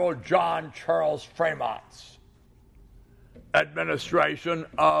General John Charles Fremont's administration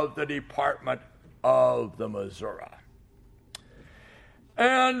of the Department of the Missouri.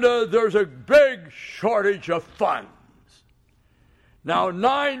 And there's a big shortage of funds. Now,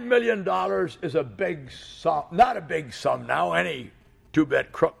 $9 million is a big sum, not a big sum now. Any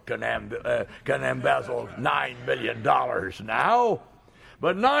two-bit crook can embezzle $9 million now.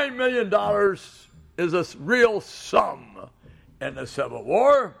 But $9 million is a real sum in the Civil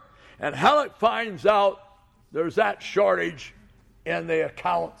War. And Halleck finds out there's that shortage in the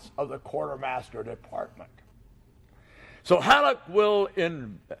accounts of the Quartermaster Department. So Halleck will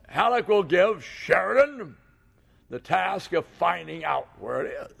give Sheridan the task of finding out where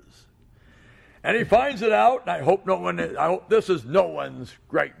it is. And he finds it out, and I hope this is no one's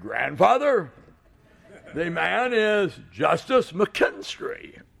great-grandfather. The man is Justice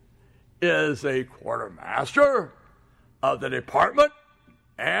McKinstry, is a quartermaster of the department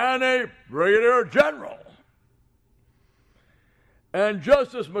and a brigadier general. And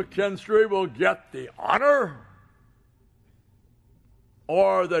Justice McKinstry will get the honor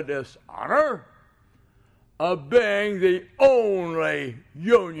or the dishonor of being the only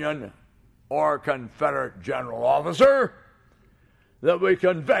Union or Confederate general officer that we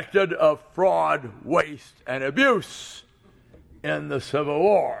convicted of fraud, waste, and abuse in the Civil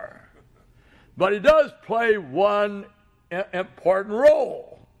War. But he does play one important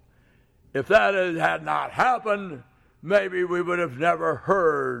role. If that had not happened, maybe we would have never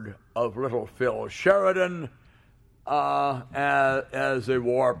heard of little Phil Sheridan as the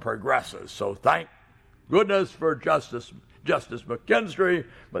war progresses. So thank goodness for Justice McKinstry,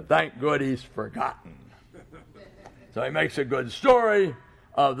 but thank good he's forgotten. So he makes a good story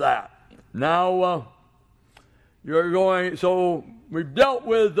of that. Now, so we've dealt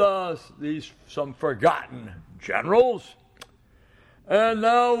with some forgotten generals, and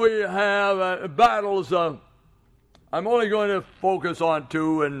now we have battles. I'm only going to focus on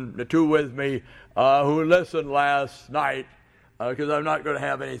two, and the two with me who listened last night, because I'm not going to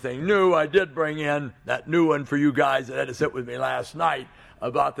have anything new. I did bring in that new one for you guys that had to sit with me last night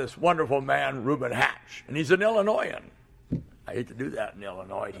about this wonderful man, Reuben Hatch. And he's an Illinoisan. I hate to do that in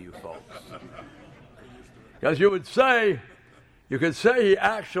Illinois to you folks. Because you could say he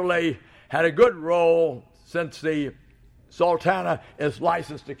actually had a good role since the Sultana is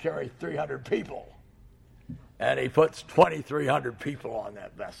licensed to carry 300 people. And he puts 2,300 people on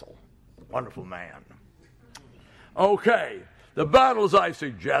that vessel. Wonderful man. Okay, the battles I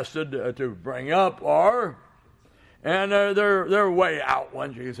suggested to bring up are, and they're way out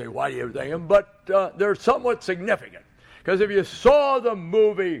ones. You can say, why do you think them? But they're somewhat significant. Because if you saw the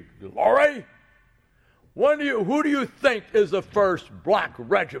movie Glory, who do you think is the first black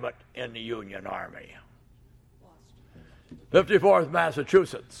regiment in the Union Army? 54th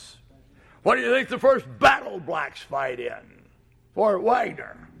Massachusetts. What do you think the first battle blacks fight in? Fort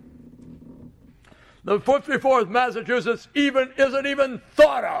Wagner. The 54th Massachusetts isn't even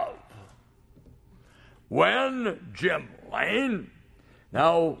thought of when Jim explain.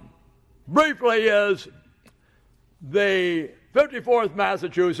 Now, briefly is the 54th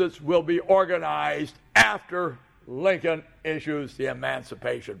Massachusetts will be organized after Lincoln issues the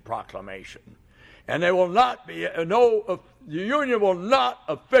Emancipation Proclamation. And they will not be, the Union will not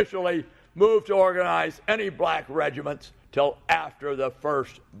officially move to organize any black regiments till after the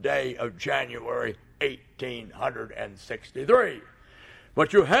first day of January 1863.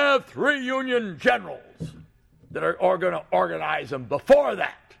 But you have 3 Union generals that are going to organize them before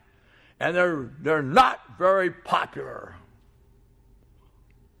that. And they're not very popular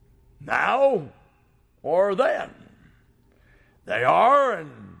now or then. They are,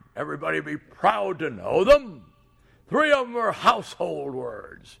 and everybody be proud to know them. 3 of them are household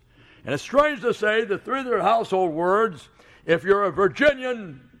words. And it's strange to say that 3 of their household words, if you're a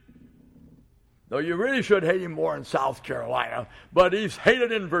Virginian, though you really should hate him more in South Carolina, but he's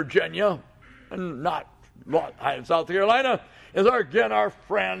hated in Virginia and not in South Carolina, is our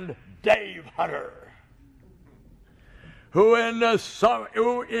friend Dave Hunter, who in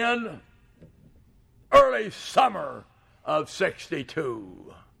early summer of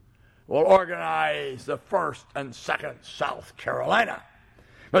 62 will organize the 1st and 2nd South Carolina.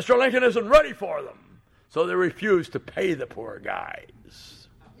 Mr. Lincoln isn't ready for them, so they refuse to pay the poor guys.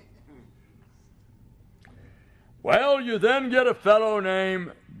 Well, you then get a fellow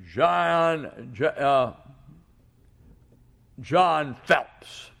named John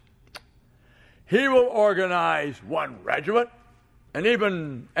Phelps. He will organize 1 regiment,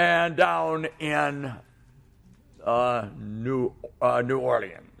 and down in New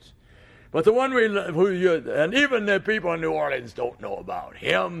Orleans. But the one and even the people in New Orleans don't know about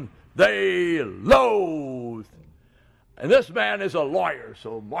him. They loathe. And this man is a lawyer,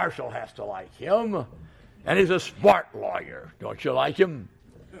 so Marshall has to like him. And he's a smart lawyer. Don't you like him?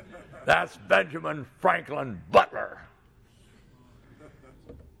 That's Benjamin Franklin Butler.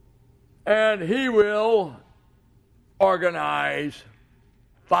 And he will organize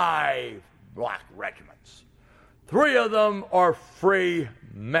 5 black regiments. 3 of them are free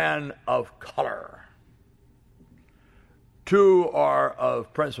men of color. 2 are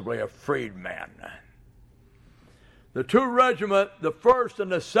principally of freedmen. The 2 regiments, the 1st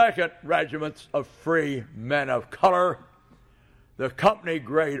and the 2nd regiments of free men of color, the company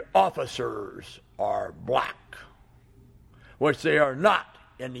grade officers are black, which they are not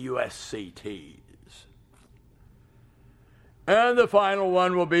in the USCTs. And the final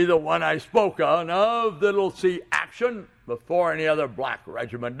one will be the one I spoke of, that'll see action before any other black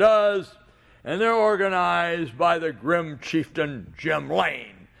regiment does, and they're organized by the grim chieftain Jim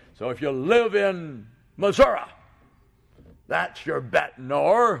Lane. So if you live in Missouri, that's your bet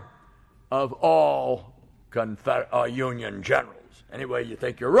knower of all Union generals. Anyway, you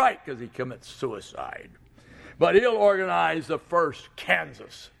think you're right because he commits suicide. But he'll organize the 1st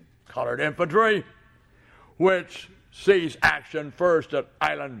Kansas Colored Infantry, which sees action first at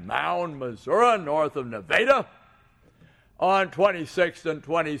Island Mound, Missouri, north of Nevada, on 26th and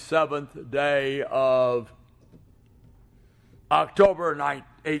 27th day of October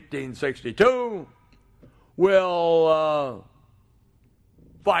 1862, will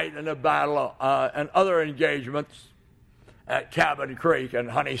fight in a battle and other engagements at Cabin Creek and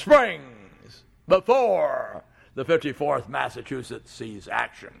Honey Springs before the 54th Massachusetts sees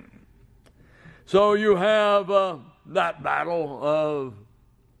action. So you have that battle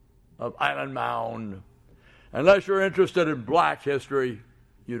of Island Mound. Unless you're interested in black history,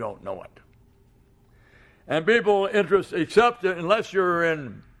 you don't know it. And people unless you're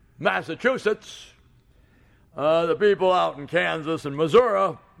in Massachusetts, the people out in Kansas and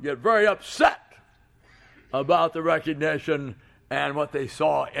Missouri get very upset about the recognition and what they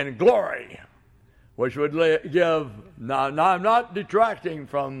saw in glory, which would give, now I'm not detracting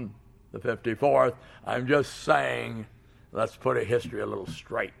from the 54th, I'm just saying, let's put a history a little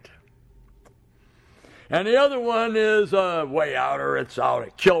straight. And the other one is way outer. It's out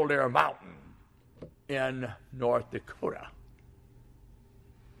at Kildare Mountain in North Dakota,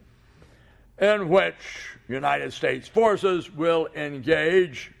 in which United States forces will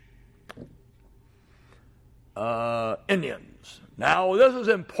engage Indians. Now, this is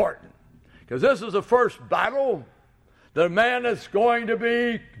important, because this is the first battle the man that's going to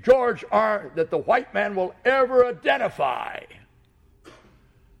be that the white man will ever identify.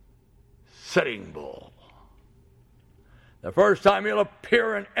 Sitting Bull. The first time he'll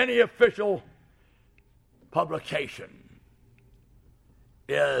appear in any official publication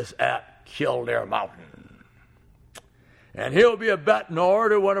is at Kildare Mountain. And he'll be a bet-knower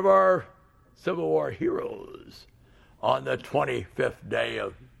to one of our Civil War heroes on the 25th day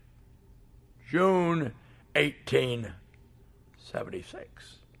of June, 18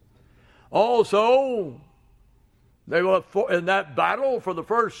 76. Also, they will, in that battle, for the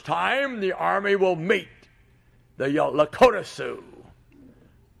first time, the Army will meet the Lakota Sioux,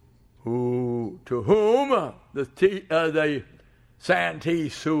 to whom the Santee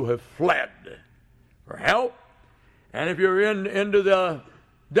Sioux have fled for help. And if you're into the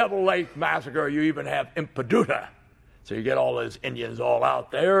Devil Lake Massacre, you even have Impaduta. So you get all those Indians all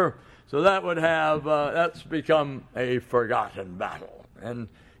out there. So that would have, that's become a forgotten battle. And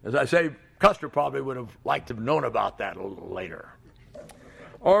as I say, Custer probably would have liked to have known about that a little later.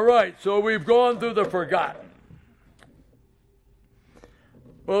 All right, so we've gone through the forgotten.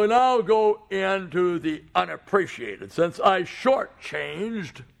 We'll now go into the unappreciated. Since I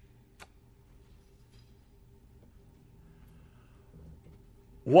shortchanged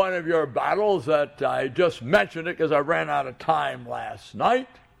one of your battles that I just mentioned it because I ran out of time last night.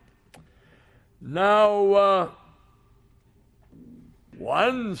 Now,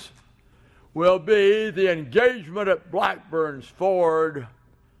 ones will be the engagement at Blackburn's Ford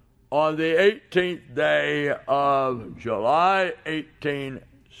on the 18th day of July,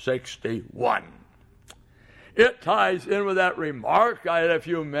 1861. It ties in with that remark I had a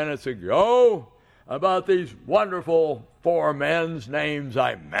few minutes ago about these wonderful four men's names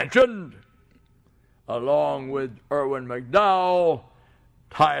I mentioned, along with Edwin McDowell,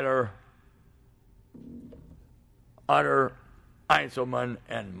 Tyler, Hunter, Einzelman,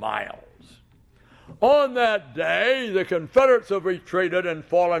 and Miles. On that day, the Confederates have retreated and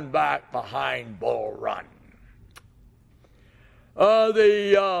fallen back behind Bull Run.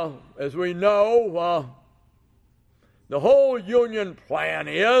 As we know, the whole Union plan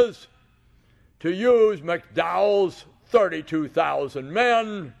is to use McDowell's 32,000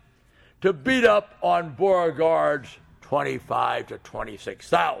 men to beat up on Beauregard's 25 to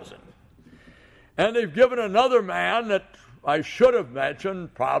 26,000. And they've given another man that I should have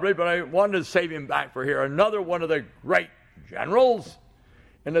mentioned probably, but I wanted to save him back for here, another one of the great generals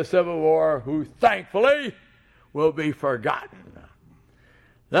in the Civil War who thankfully will be forgotten.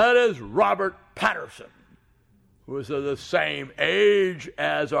 That is Robert Patterson, who was of the same age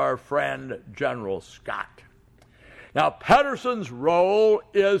as our friend General Scott. Now, Patterson's role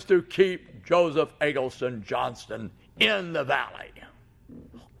is to keep Joseph Eggleston Johnston in the valley.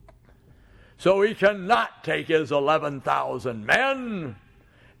 So he cannot take his 11,000 men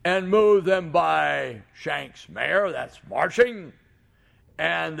and move them by Shanks Mare, that's marching,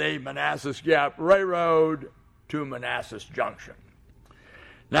 and the Manassas Gap Railroad to Manassas Junction.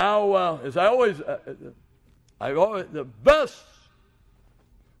 Now, as the best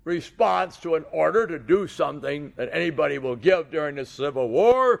response to an order to do something that anybody will give during the Civil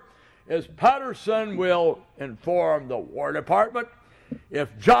War is Patterson will inform the War Department,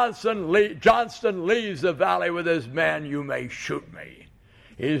 if Johnston leaves the valley with his men, you may shoot me.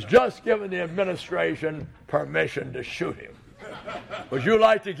 He's just given the administration permission to shoot him.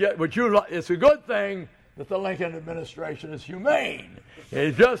 It's a good thing that the Lincoln administration is humane.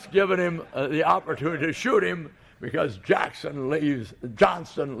 He's just given him the opportunity to shoot him because Johnston leaves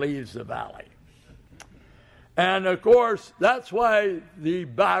the valley. And of course, that's why the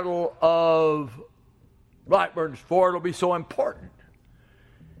Battle of Blackburn's Ford will be so important.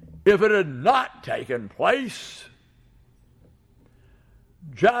 If it had not taken place,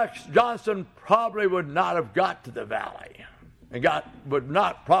 Johnston probably would not have got to the valley, and would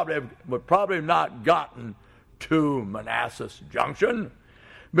probably have not gotten to Manassas Junction,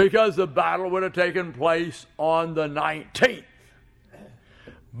 because the battle would have taken place on the 19th.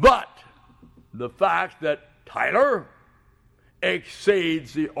 But the fact that Tyler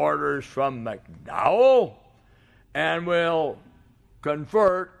exceeds the orders from McDowell and will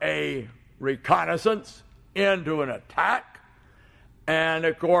convert a reconnaissance into an attack. And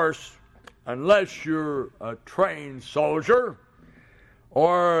of course, unless you're a trained soldier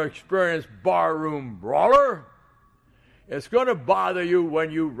or experienced barroom brawler, it's going to bother you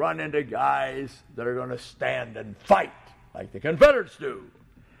when you run into guys that are going to stand and fight like the Confederates do.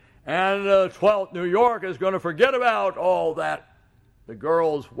 And 12th New York is going to forget about all that, the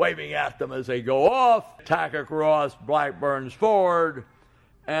girls waving at them as they go off, attack across Blackburn's Ford,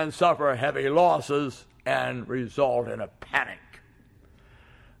 and suffer heavy losses and result in a panic.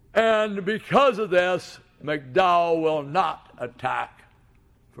 And because of this, McDowell will not attack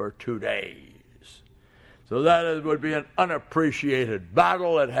for 2 days. So that would be an unappreciated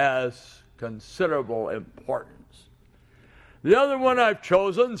battle. It has considerable importance. The other one I've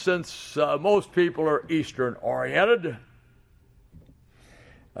chosen, since most people are Eastern-oriented,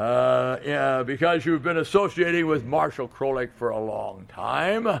 because you've been associating with Marshall Krolik for a long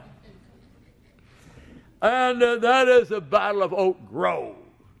time, And that is the Battle of Oak Grove.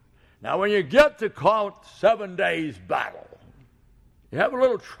 Now, when you get to count 7 days battle, you have a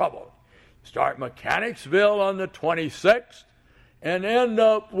little trouble. Start Mechanicsville on the 26th and end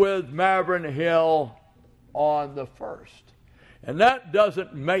up with Malvern Hill on the 1st. And that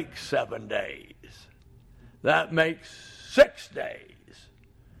doesn't make 7 days. That makes 6 days.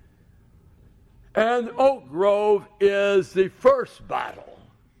 And Oak Grove is the first battle.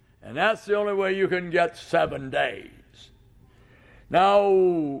 And that's the only way you can get 7 days.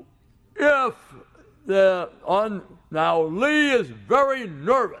 Now, now Lee is very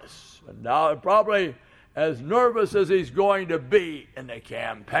nervous. And now probably as nervous as he's going to be in the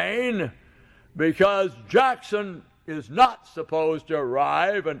campaign, because Jackson is not supposed to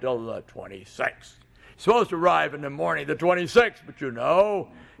arrive until the 26th. He's supposed to arrive in the morning the 26th, but you know,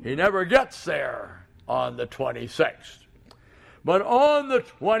 he never gets there on the 26th. But on the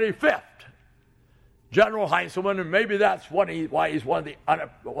 25th, General Heintzelman, and maybe that's why he's one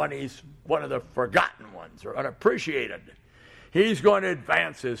of the forgotten ones or unappreciated, he's going to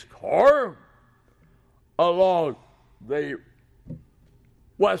advance his corps along the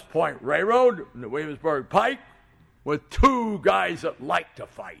West Point Railroad and the Williamsburg Pike with two guys that like to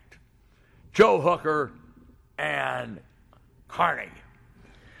fight, Joe Hooker and Kearney.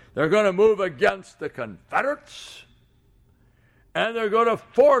 They're going to move against the Confederates, and they're going to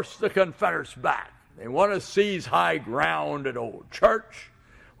force the Confederates back. They want to seize high ground at Old Church,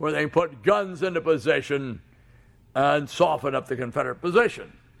 where they can put guns into position and soften up the Confederate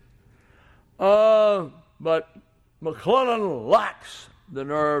position. But McClellan lacks the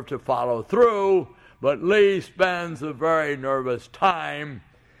nerve to follow through, but Lee spends a very nervous time,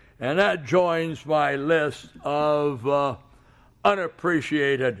 and that joins my list of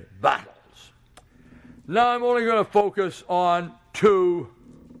unappreciated battles. Now I'm only going to focus on two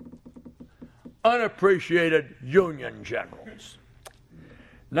unappreciated Union generals.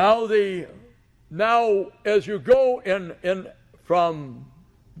 Now as you go in from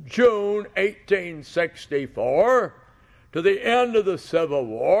June 1864 to the end of the Civil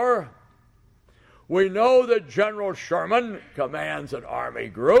War, we know that General Sherman commands an army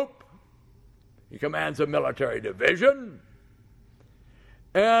group. He commands a military division.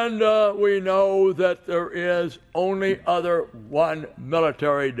 And we know that there is only one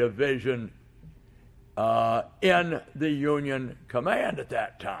military division in the Union command at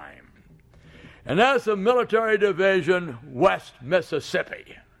that time. And that's the Military Division West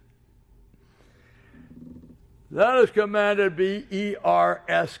Mississippi. That is commanded by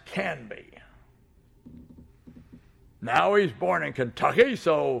E.R.S. Canby. Now he's born in Kentucky,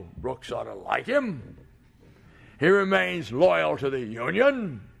 so Brooks ought to like him. He remains loyal to the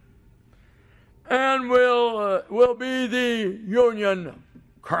Union and will be the Union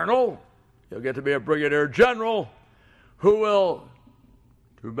colonel. He'll get to be a brigadier general who will,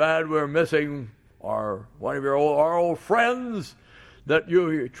 too bad we're missing one of our old friends that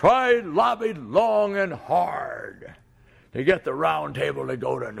you lobbied long and hard to get the round table to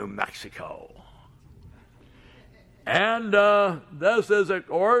go to New Mexico. And this is, of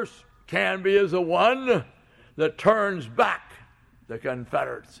course, Canby is the one that turns back the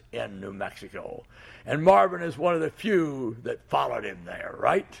Confederates in New Mexico. And Marvin is one of the few that followed him there,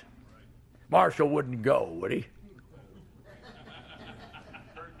 right? Marshall wouldn't go, would he?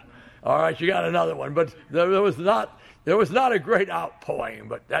 All right, you got another one, but there was not a great outpouring,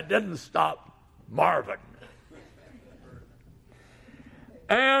 but that didn't stop Marvin.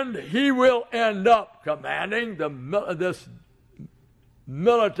 And he will end up commanding this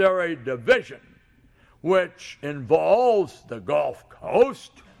military division, which involves the Gulf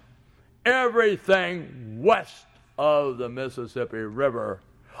Coast, everything west of the Mississippi River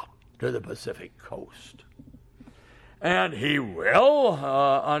to the Pacific Coast. And he will,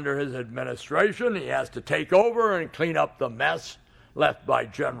 under his administration, he has to take over and clean up the mess left by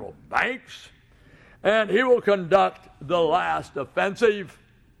General Banks. And he will conduct the last offensive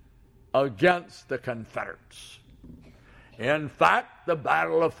against the Confederates. In fact, the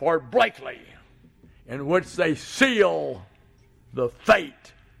Battle of Fort Blakely, in which they seal the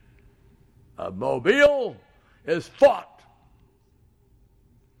fate of Mobile, is fought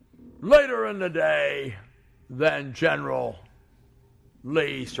later in the day than General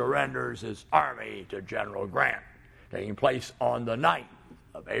Lee surrenders his army to General Grant, taking place on the 9th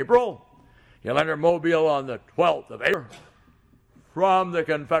of April. He'll enter Mobile on the 12th of April from the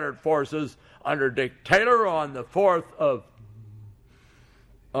Confederate forces under Dick Taylor on the 4th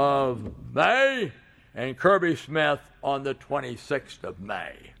of May, and Kirby Smith on the 26th of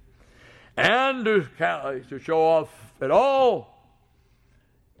May. And to show off it all,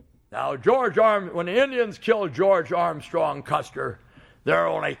 Now, when the Indians killed George Armstrong Custer, they're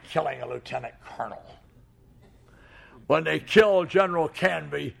only killing a lieutenant colonel. When they kill General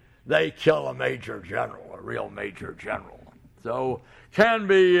Canby, they kill a major general, a real major general. So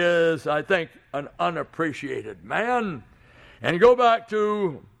Canby is, I think, an unappreciated man. And go back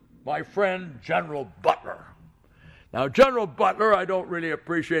to my friend General Butler. Now, General Butler, I don't really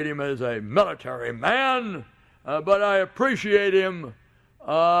appreciate him as a military man, but I appreciate him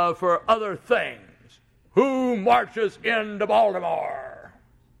for other things. Who marches into Baltimore?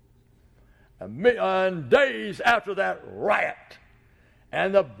 And days after that riot,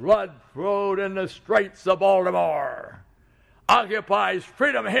 and the blood flowed in the streets of Baltimore, occupies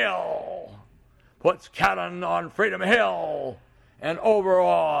Freedom Hill, puts cannon on Freedom Hill, and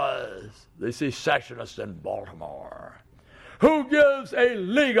overawes the secessionists in Baltimore. Who gives a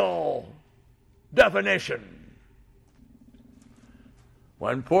legal definition?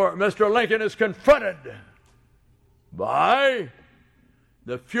 When poor Mr. Lincoln is confronted by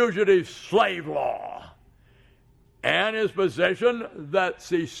the fugitive slave law and his position that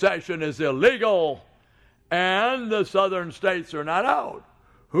secession is illegal and the southern states are not out,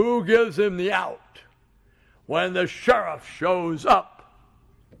 who gives him the out? When the sheriff shows up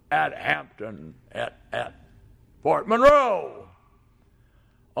at Hampton, at Fort Monroe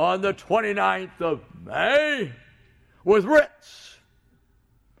on the 29th of May with writs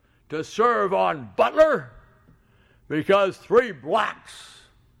to serve on Butler because 3 blacks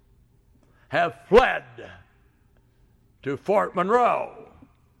have fled to Fort Monroe.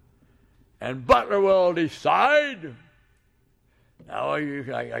 And Butler will decide. Now,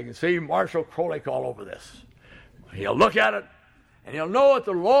 I can see Marshal Crowley all over this. He'll look at it, and he'll know at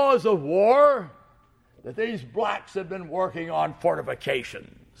the laws of war that these blacks have been working on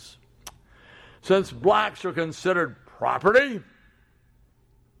fortifications. Since blacks are considered property,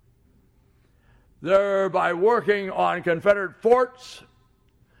 by working on Confederate forts,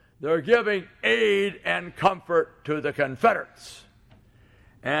 they're giving aid and comfort to the Confederates.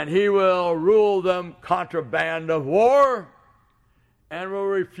 And he will rule them contraband of war and will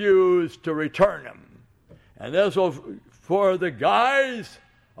refuse to return them. And this will, for the guys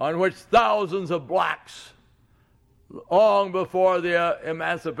on which thousands of blacks, long before the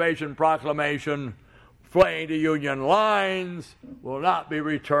Emancipation Proclamation, fleeing to Union lines, will not be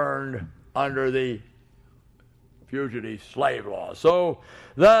returned under the fugitive slave law. So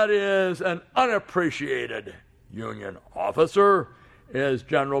that is an unappreciated Union officer, is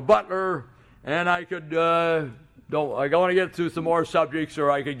General Butler. And I could, I want to get to some more subjects,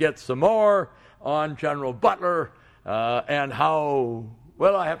 or I could get some more on General Butler and how,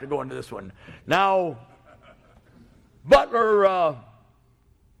 well, I have to go into this one. Now, Butler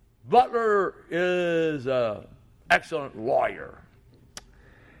is an excellent lawyer.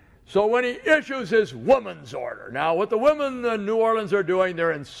 So when he issues his woman's order, now what the women in New Orleans are doing,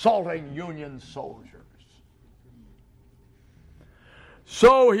 they're insulting Union soldiers.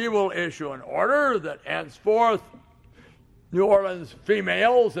 So he will issue an order that henceforth New Orleans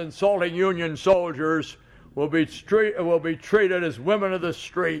females insulting Union soldiers will be treated as women of the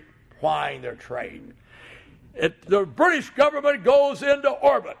street plying their trade. The British government goes into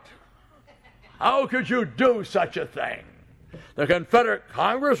orbit. How could you do such a thing? The Confederate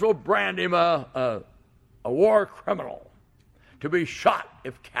Congress will brand him a war criminal to be shot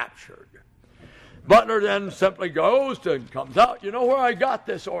if captured. Butler then simply goes and comes out. You know where I got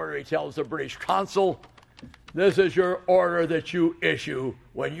this order, he tells the British consul. This is your order that you issue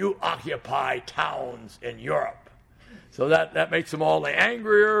when you occupy towns in Europe. So that makes them all the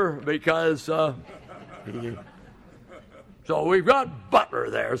angrier because so we've got Butler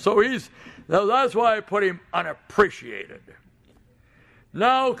there. So that's why I put him unappreciated.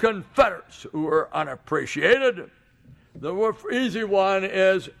 Now Confederates who are unappreciated, the easy one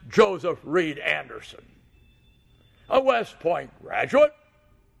is Joseph Reed Anderson, a West Point graduate,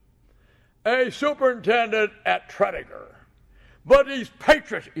 a superintendent at Tredegar. But he's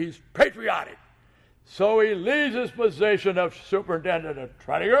patriotic. So he leaves his position of superintendent at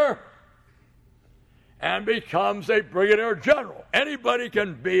Tredegar and becomes a brigadier general. Anybody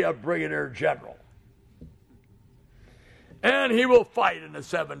can be a brigadier general. And he will fight in the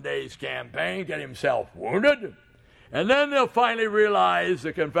 7 Days Campaign, get himself wounded, and then they'll finally realize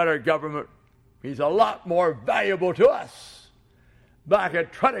the Confederate government, he's a lot more valuable to us back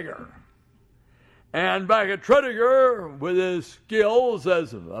at Tredegar. And back at Tredegar, with his skills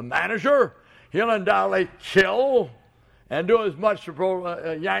as a manager, he'll undoubtedly kill and do as much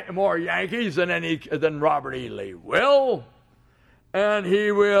more Yankees than Robert E. Lee will. And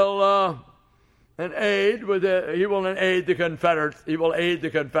he will he will aid the Confederates. He will aid the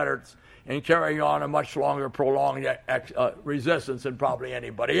Confederates in carrying on a much longer, prolonged resistance than probably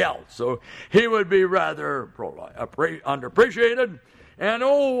anybody else. So he would be rather underappreciated. And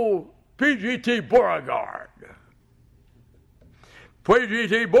P.G.T. Beauregard.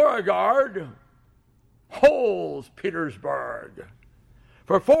 P.G.T. Beauregard holds Petersburg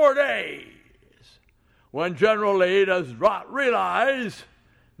for 4 days when General Lee does not realize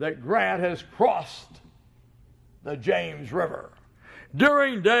that Grant has crossed the James River.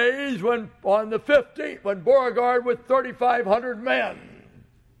 During days when, on the 15th, when Beauregard with 3,500 men,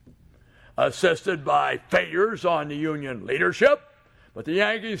 assisted by failures on the Union leadership, but the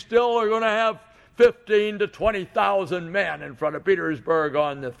Yankees still are going to have 15 to 20,000 men in front of Petersburg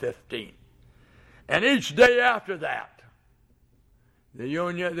on the 15th. And each day after that,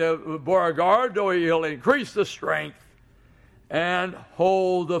 the Beauregard, though he'll increase the strength and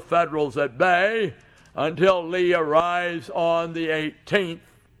hold the Federals at bay until Lee arrives on the 18th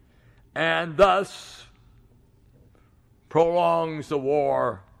and thus prolongs the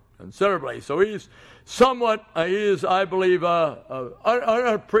war considerably. So he's somewhat, I believe, an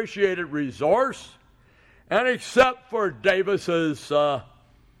unappreciated resource, and except for Davis's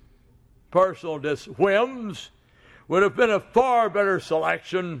personal whims, would have been a far better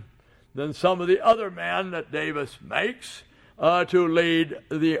selection than some of the other men that Davis makes to lead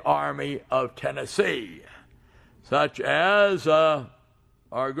the Army of Tennessee, such as our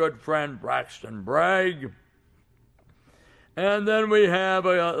good friend Braxton Bragg. And then we have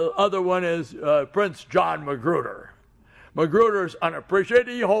other one is Prince John Magruder. Magruder's unappreciated.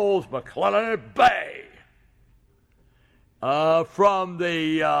 He holds McClellan at bay from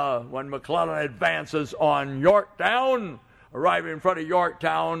when McClellan advances on Yorktown, arriving in front of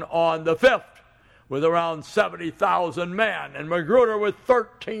Yorktown on the 5th with around 70,000 men, and Magruder with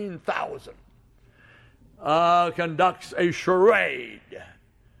 13,000 conducts a charade,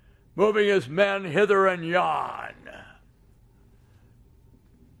 moving his men hither and yon.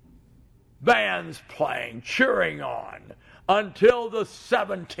 Bands playing, cheering on, until the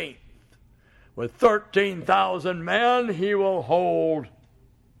 17th. With 13,000 men, he will hold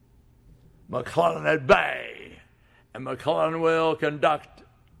McClellan at bay, and McClellan will conduct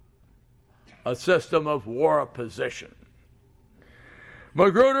a system of war of position.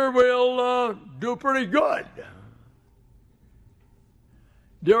 Magruder will do pretty good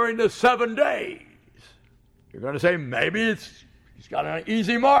during the 7 days. You're going to say maybe he's got an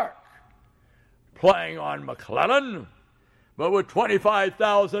easy mark playing on McClellan, but with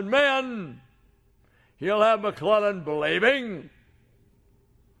 25,000 men, he'll have McClellan believing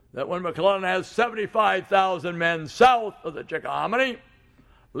that when McClellan has 75,000 men south of the Chickahominy,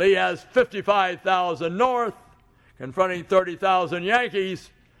 Lee has 55,000 north, confronting 30,000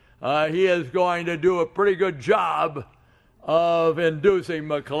 Yankees. He is going to do a pretty good job of inducing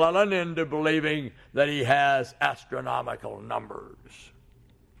McClellan into believing that he has astronomical numbers.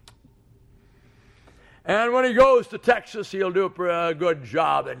 And when he goes to Texas, he'll do a good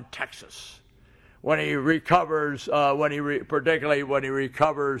job in Texas. When he recovers, particularly when he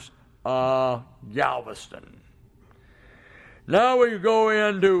recovers Galveston. Now we go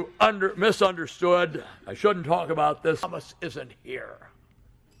into misunderstood. I shouldn't talk about this. Thomas isn't here.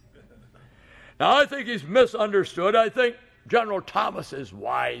 Now I think he's misunderstood. I think General Thomas is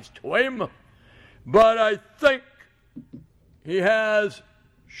wise to him, but I think he has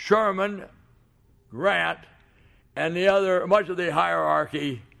Sherman, Grant, and much of the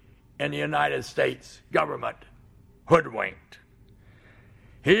hierarchy in the United States government hoodwinked.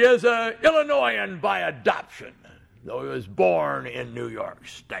 He is an Illinoisan by adoption, though he was born in New York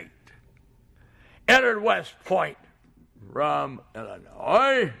State. Entered West Point from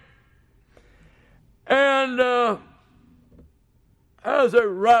Illinois, and has a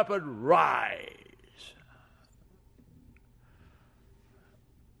rapid rise.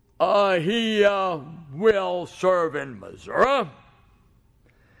 He will serve in Missouri.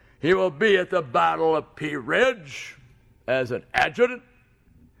 He will be at the Battle of Pea Ridge as an adjutant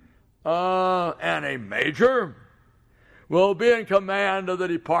and a major. Will be in command of the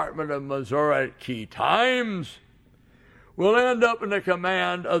Department of Missouri at key times. Will end up in the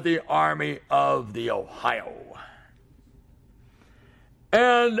command of the Army of the Ohio.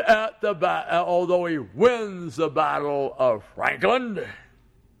 And although he wins the Battle of Franklin,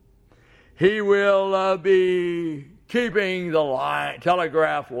 he will be keeping the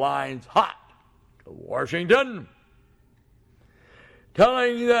telegraph lines hot to Washington,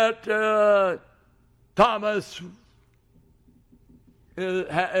 telling that Thomas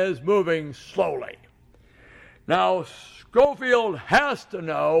is moving slowly. Now, Schofield has to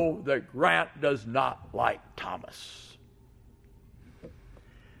know that Grant does not like Thomas.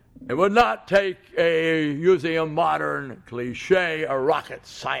 It would not take using a modern cliche, a rocket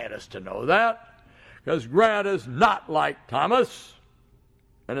scientist to know that, because Grant is not like Thomas,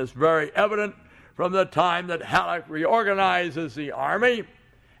 and it's very evident from the time that Halleck reorganizes the Army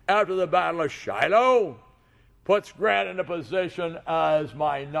after the Battle of Shiloh, puts Grant in a position as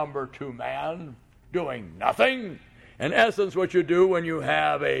my number 2 man, doing nothing. In essence, what you do when you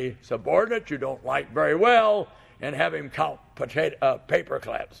have a subordinate you don't like very well and have him count paper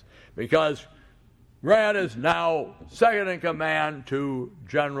clips, because Grant is now second in command to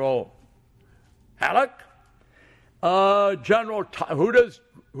General Halleck. Who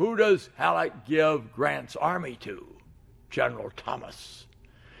does Halleck give Grant's army to? General Thomas.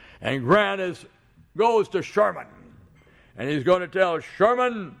 And Grant goes to Sherman, and he's going to tell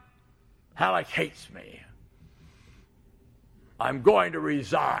Sherman, Halleck hates me. I'm going to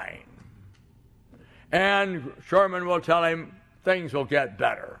resign. And Sherman will tell him things will get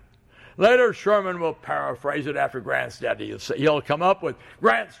better. Later, Sherman will paraphrase it after Grant's dead. He'll come up with,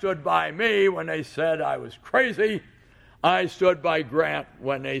 Grant stood by me when they said I was crazy. I stood by Grant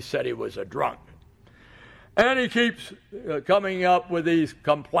when they said he was a drunk. And he keeps coming up with these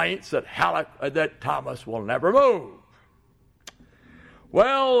complaints that Thomas will never move.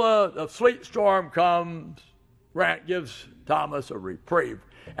 Well, the sleet storm comes. Grant gives Thomas a reprieve.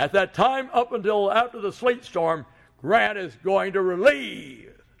 At that time, up until after the sleet storm, Grant is going to relieve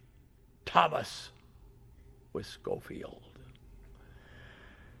Thomas with Schofield.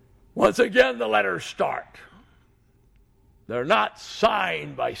 Once again, the letters start. They're not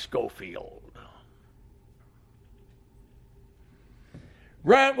signed by Schofield.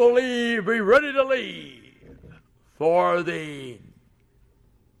 Grant will be ready to leave for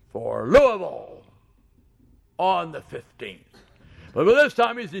Louisville on the 15th. But by this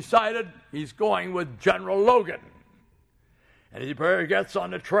time he's decided he's going with General Logan. And as he gets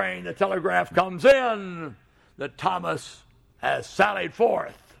on the train, the telegraph comes in that Thomas has sallied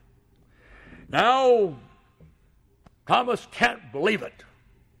forth. Now, Thomas can't believe it.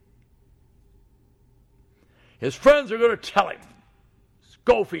 His friends are going to tell him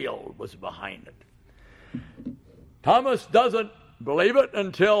Schofield was behind it. Thomas doesn't believe it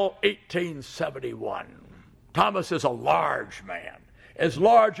until 1871. Thomas is a large man, as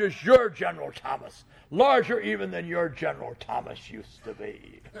large as your General Thomas, larger even than your General Thomas used to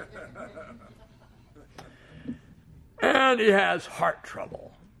be. And he has heart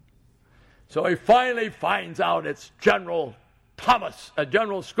trouble. So he finally finds out it's General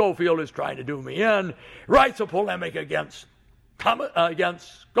Schofield is trying to do me in, writes a polemic against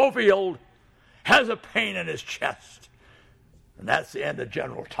Schofield, has a pain in his chest. And that's the end of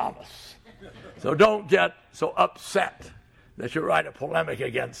General Thomas. So don't get so upset that you write a polemic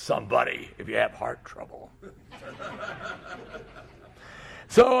against somebody if you have heart trouble.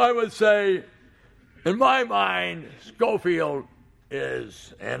 So I would say, in my mind, Schofield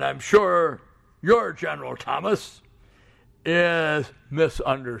is, and I'm sure your General Thomas, is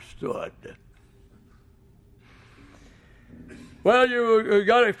misunderstood. Well, you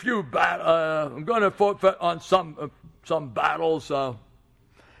got a few I'm going to focus on some battles.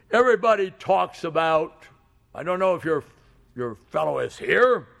 Everybody talks about, I don't know if your fellow is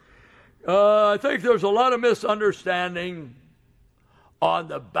here. I think there's a lot of misunderstanding on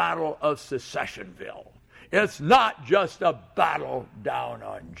the Battle of Secessionville. It's not just a battle down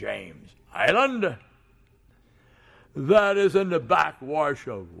on James Island that is in the backwash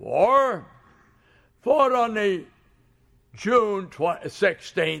of war, fought on the June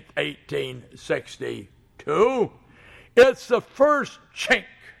 16th, 1862. It's the first chink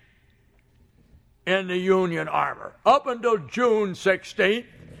in the Union armor. Up until June 16th,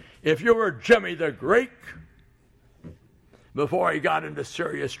 if you were Jimmy the Greek, before he got into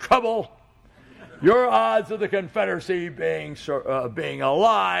serious trouble, your odds of the Confederacy being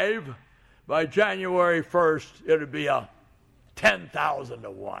alive by January 1st, it would be a 10,000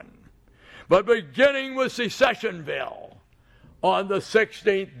 to 1. But beginning with Secessionville, on the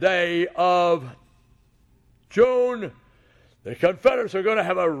 16th day of June, the Confederates are going to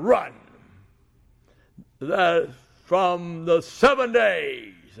have a run from the 7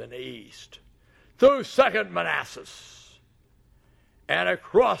 days in the east through Second Manassas and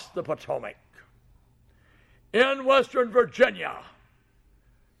across the Potomac in Western Virginia,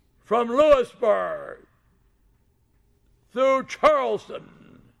 from Lewisburg through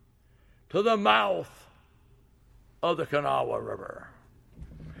Charleston to the mouth of the Kanawha River.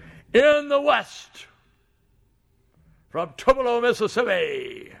 In the west, from Tupelo,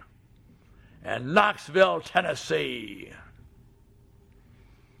 Mississippi, and Knoxville, Tennessee,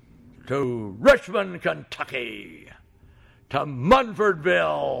 to Richmond, Kentucky, to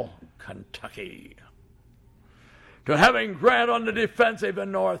Munfordville, Kentucky, to having Grant on the defensive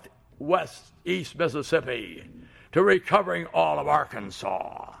in northwest East Mississippi, to recovering all of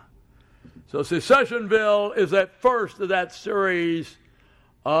Arkansas. So Secessionville is that first of that series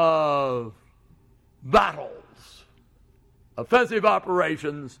of battles, offensive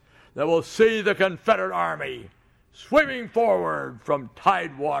operations that will see the Confederate Army sweeping forward from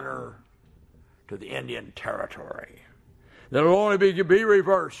Tidewater to the Indian Territory. That will only be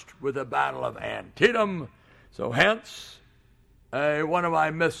reversed with the Battle of Antietam. So hence, one of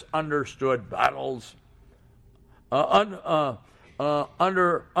my misunderstood battles, not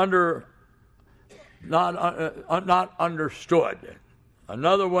understood.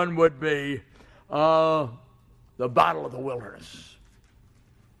 Another one would be the Battle of the Wilderness.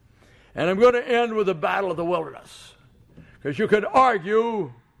 And I'm going to end with the Battle of the Wilderness, because you could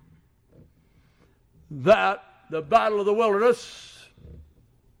argue that the Battle of the Wilderness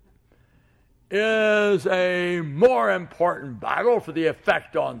is a more important battle for the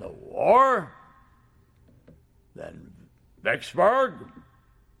effect on the war than Vicksburg.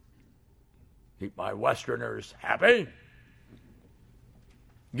 Keep my Westerners happy.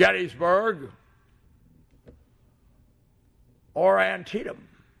 Gettysburg or Antietam.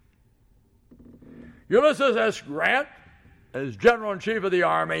 Ulysses S. Grant, as General-in-Chief of the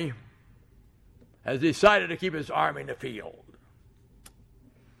Army, has decided to keep his army in the field.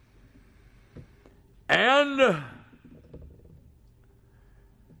 And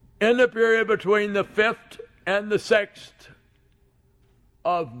in the period between the 5th and the 6th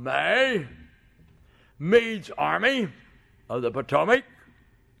of May, Meade's army of the Potomac,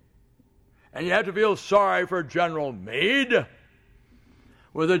 and you have to feel sorry for General Meade,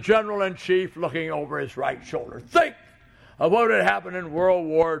 with the General-in-Chief looking over his right shoulder. Think of what had happened in World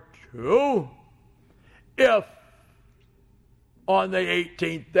War II if on the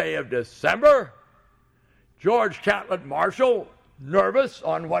 18th day of December, George Catlett Marshall, nervous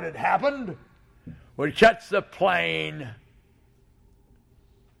on what had happened, would catch the plane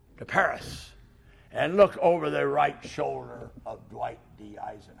to Paris and look over the right shoulder of Dwight D.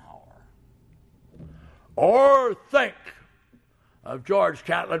 Eisenhower. Or think of George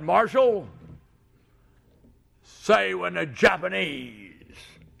Catlett Marshall, say when the Japanese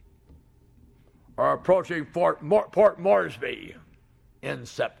are approaching Port Moresby in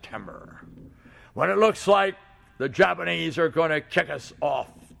September, when it looks like the Japanese are going to kick us off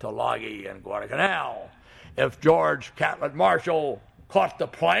to Laggy and Guadalcanal. If George Catlett Marshall caught the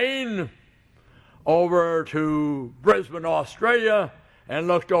plane over to Brisbane, Australia, and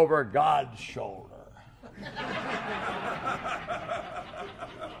looked over God's shoulder.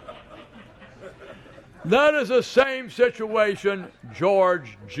 That is the same situation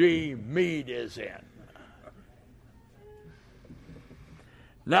George G. Meade is in.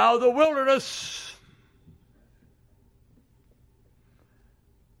 Now, the Wilderness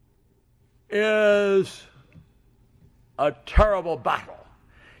is a terrible battle.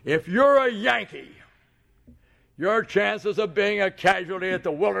 If you're a Yankee, your chances of being a casualty at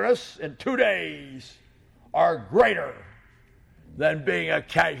the Wilderness in 2 days are greater than being a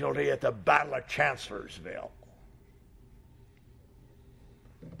casualty at the Battle of Chancellorsville.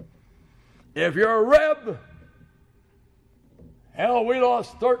 If you're a Reb, hell, we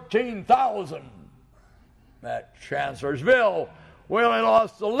lost 13,000 at Chancellorsville. We only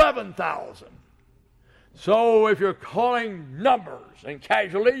lost 11,000. So if you're calling numbers and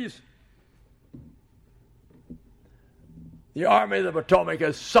casualties, the Army of the Potomac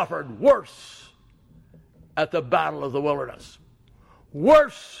has suffered worse at the Battle of the Wilderness.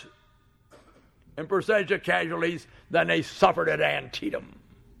 Worse in percentage of casualties than they suffered at Antietam.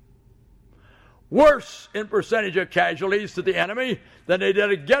 Worse in percentage of casualties to the enemy than they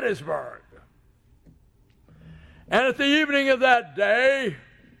did at Gettysburg. And at the evening of that day,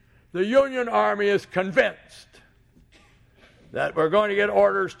 the Union Army is convinced that we're going to get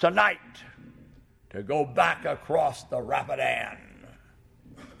orders tonight to go back across the Rapidan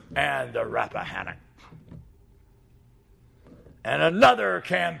and the Rappahannock. And another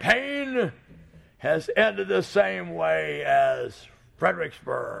campaign has ended the same way as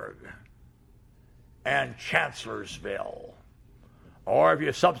Fredericksburg and Chancellorsville. Or if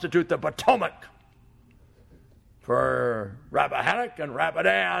you substitute the Potomac for Rappahannock and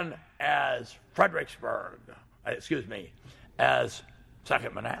Rapidan as as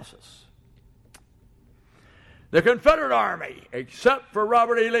Second Manassas. The Confederate Army, except for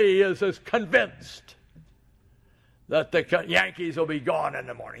Robert E. Lee, is as convinced that the Yankees will be gone in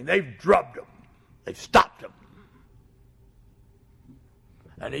the morning. They've drubbed them. They've stopped them.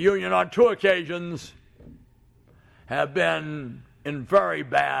 And the Union on 2 occasions have been in very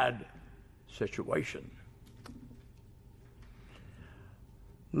bad situation.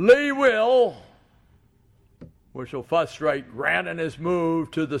 Lee will, which will frustrate Grant in his move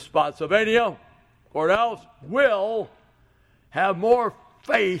to the Spotsylvania courthouse, will have more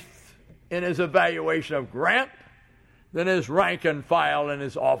faith in his evaluation of Grant than his rank and file and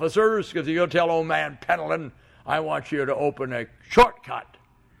his officers, because he'll tell old man Pendleton, I want you to open a shortcut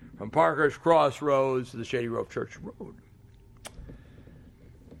from Parker's Crossroads to the Shady Grove Church Road.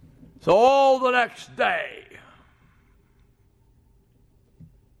 So all the next day,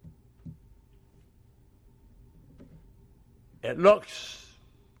 it looks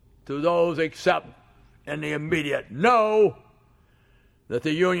to those except in the immediate know that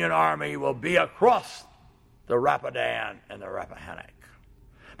the Union Army will be across the Rapidan and the Rappahannock.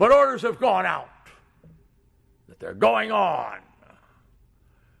 But orders have gone out that they're going on.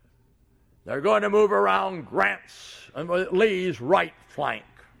 They're going to move around Grant's and Lee's right flank.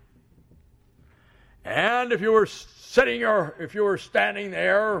 And if you were standing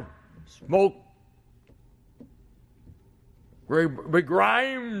there, smoke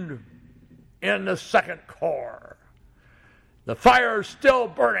begrimed in the Second Corps. The fire's still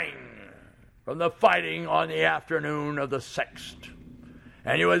burning from the fighting on the afternoon of the 6th.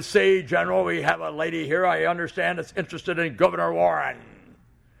 And you would see, General, we have a lady here, I understand, that's interested in Governor Warren.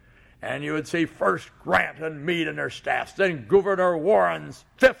 And you would see first Grant and Meade and their staffs, then Governor Warren's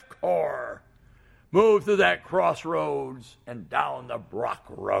 5th Corps move through that crossroads and down the Brock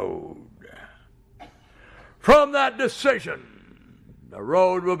Road. From that decision, the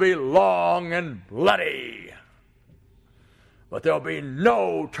road will be long and bloody, but there'll be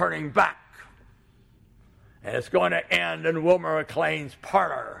no turning back. And it's going to end in Wilmer McLean's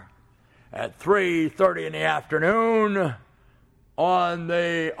parlor at 3:30 in the afternoon on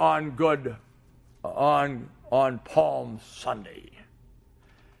Palm Sunday.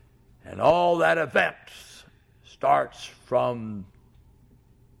 And all that event starts from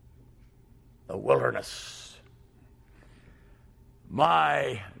the wilderness.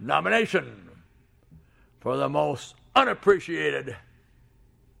 My nomination for the most unappreciated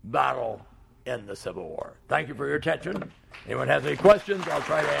battle in the Civil War. Thank you for your attention. Anyone has any questions, I'll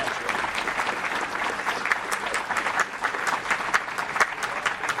try to answer them.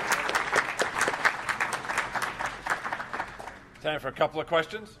 Time for a couple of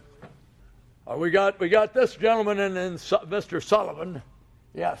questions. We got this gentleman and Mr. Sullivan.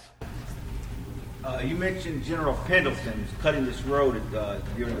 Yes. You mentioned General Pendleton's cutting this road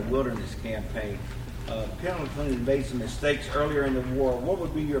during the Wilderness Campaign. Pendleton made some mistakes earlier in the war. What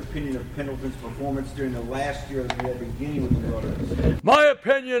would be your opinion of Pendleton's performance during the last year of the war, beginning with the Wilderness? My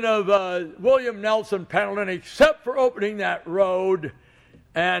opinion of William Nelson Pendleton, except for opening that road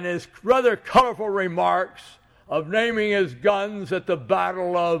and his rather colorful remarks of naming his guns at the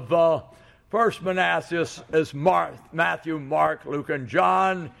Battle of First Manassas as Matthew, Mark, Luke, and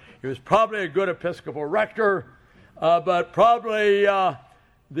John. He was probably a good Episcopal rector, but probably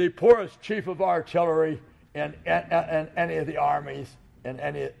the poorest chief of artillery in any of the armies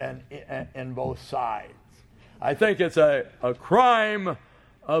in both sides. I think it's a crime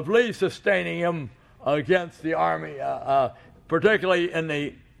of Lee sustaining him against the army, particularly in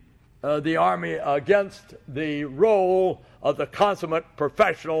the army against the role of the consummate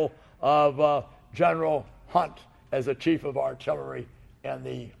professional of General Hunt as a chief of artillery in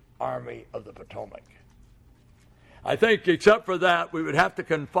the Army of the Potomac. I think, except for that, we would have to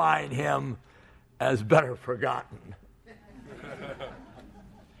confine him as better forgotten.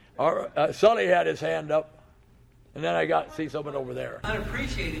 Sully had his hand up, and then I see someone over there.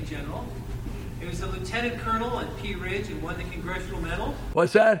 Unappreciated General. He was a lieutenant colonel at Pea Ridge and won the Congressional Medal.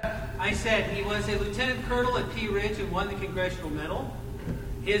 What's that? I said he was a lieutenant colonel at Pea Ridge and won the Congressional Medal.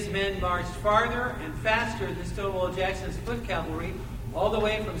 His men marched farther and faster than Stonewall Jackson's foot cavalry all the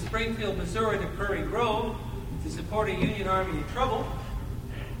way from Springfield, Missouri to Prairie Grove to support a Union army in trouble.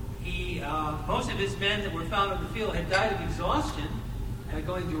 Most of his men that were found on the field had died of exhaustion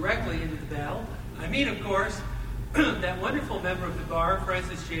going directly into the battle. I mean, of course, that wonderful member of the bar,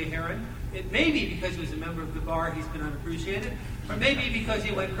 Francis J. Herron. It may be because he was a member of the bar he's been unappreciated, or maybe because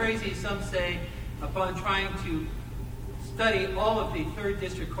he went crazy, some say, upon trying to study all of the 3rd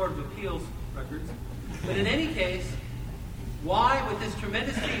District Court of Appeals records. But in any case, why, with this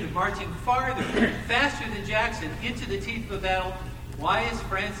tremendous feat of marching farther, faster than Jackson, into the teeth of the battle, why is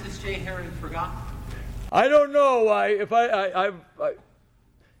Francis J. Herron forgotten? I don't know.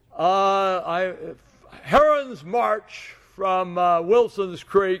 Heron's March from Wilson's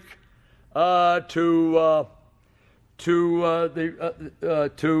Creek to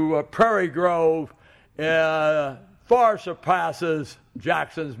Prairie Grove far surpasses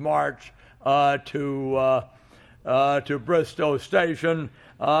Jackson's march to Bristow Station.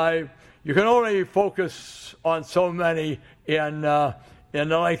 You can only focus on so many in the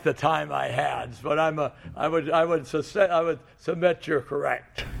length of time I had, but I would submit you're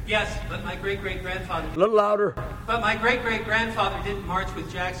correct. Yes, but my great-great-grandfather... A little louder. But my great-great-grandfather didn't march with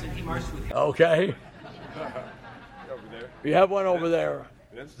Jackson, he marched with him. Okay. We have one over there.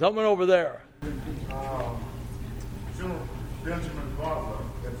 Someone over there. General Benjamin Butler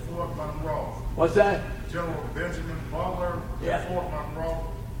at Fort Monroe. What's that? General Benjamin Butler at Fort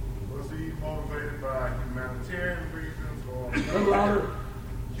Monroe. Was he motivated by humanitarian reasons or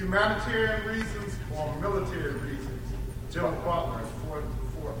humanitarian reasons or military reasons? General Butler at Fort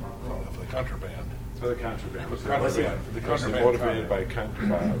Monroe. For the contraband. For the contraband. Was he motivated by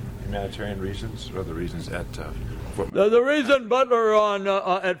humanitarian reasons or other reasons at Fort Monroe? The reason Butler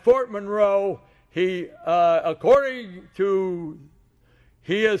at Fort Monroe, he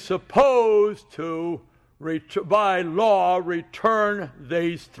is supposed to, by law, return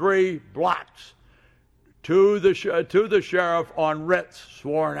these 3 blacks to the sheriff on writs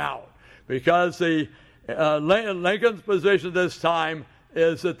sworn out, because the Lincoln's position this time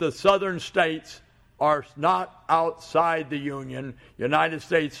is that the southern states are not outside the Union. United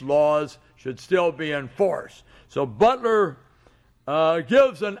States laws should still be enforced. So Butler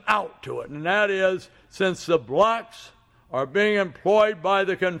gives an out to it, and that is, since the blacks are being employed by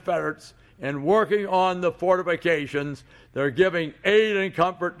the Confederates in working on the fortifications, they're giving aid and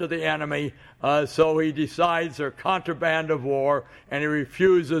comfort to the enemy, so he decides they're contraband of war, and he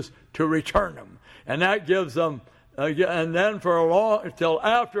refuses to return them. And that gives them, and then for a long, till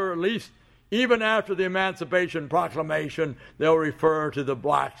after, at least even after the Emancipation Proclamation, they'll refer to the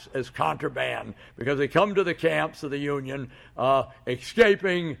blacks as contraband, because they come to the camps of the Union,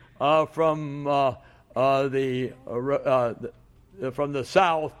 escaping from the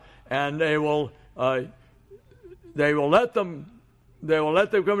South, and they will let them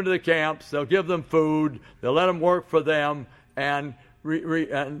come into the camps. They'll give them food. They'll let them work for them, and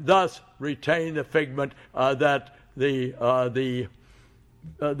thus retain the figment that the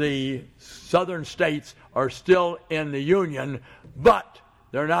southern states are still in the Union, but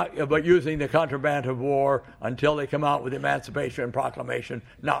they're not. But using the contraband of war until they come out with the Emancipation Proclamation,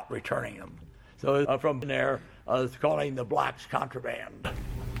 not returning them. So from there, it's calling the blacks contraband.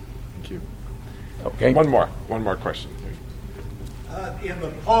 Thank you. Okay. One more question. In the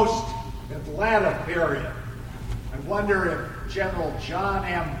post-Atlanta period, I wonder if General John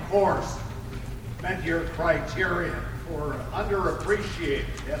M. Corse met your criteria for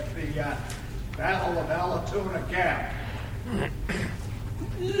underappreciated at the Battle of Allatoona Gap.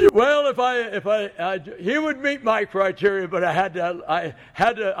 Well, he would meet my criteria, but I had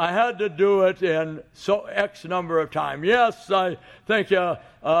to do it in X number of time. Yes, I think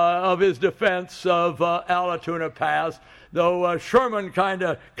of his defense of Allatoona Pass, though Sherman kind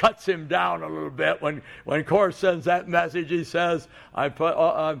of cuts him down a little bit when Corse sends that message. He says,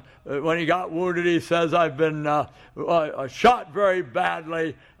 when he got wounded, he says, I've been shot very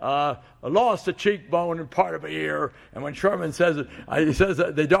badly, lost a cheekbone and part of a ear. And when Sherman says it, he says,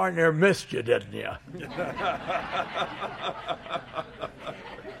 they darn near missed you, didn't you?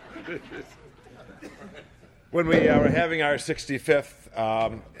 When we were having our 65th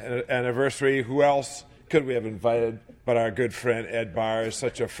anniversary, who else could we have invited but our good friend Ed Bearss,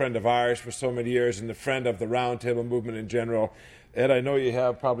 such a friend of ours for so many years and a friend of the Roundtable movement in general. Ed, I know you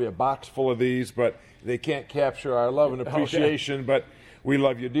have probably a box full of these, but they can't capture our love and appreciation, but we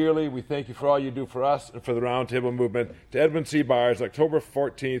love you dearly. We thank you for all you do for us and for the Roundtable movement. To Edwin C. Bearss, October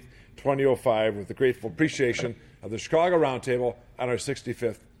 14th, 2005, with the grateful appreciation of the Chicago Roundtable on our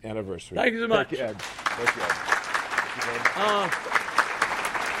 65th anniversary. Thank you so much. Thank you, Ed. Thank you, Ed. Thank you,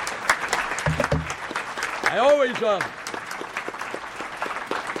 I always,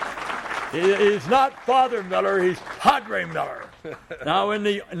 he's not Father Miller, he's Padre Miller. Now, in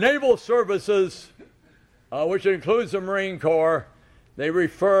the naval services, which includes the Marine Corps,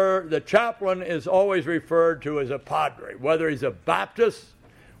 the chaplain is always referred to as a padre, whether he's a Baptist,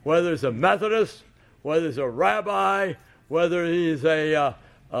 whether he's a Methodist, whether he's a rabbi, whether he's a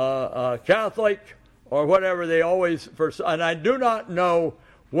Catholic, or whatever. They always, and I do not know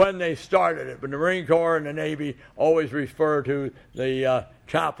when they started it, but the Marine Corps and the Navy always refer to the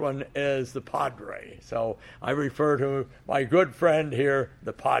chaplain as the padre. So I refer to my good friend here,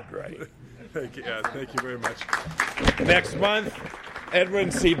 the padre. Thank you, Ed. Thank you very much. Next month,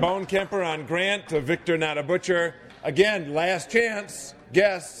 Edwin C. Bonekemper on Grant to Victor Not a Butcher. Again, last chance.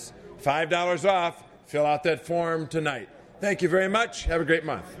 Guests, $5 off. Fill out that form tonight. Thank you very much. Have a great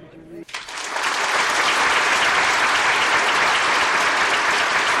month.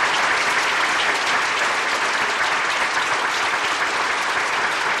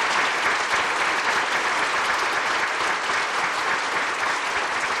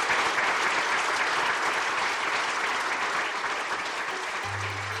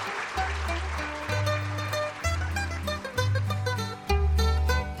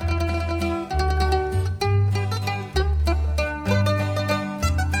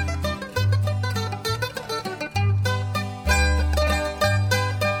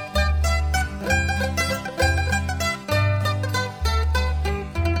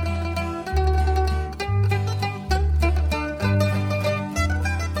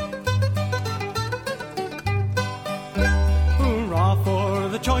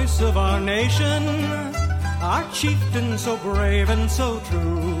 Of our nation, our chieftain so brave and so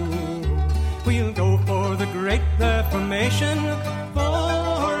true. We'll go for the great Reformation,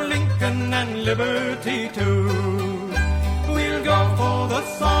 for Lincoln and liberty too. We'll go for the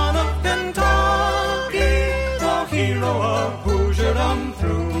son of Kentucky, the hero of Hoosierdom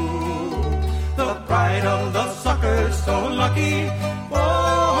through. The pride of the suckers so lucky,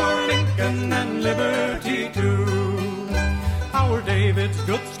 for Lincoln and liberty too. Our David's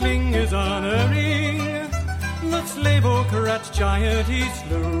good sling is unerring, the slave Ocrat's giant he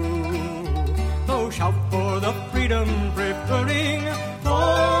slew. Oh, shout for the freedom preferring,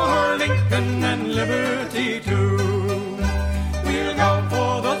 for Lincoln and liberty too. We'll go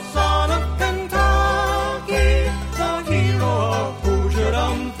for the son of Kentucky, the hero of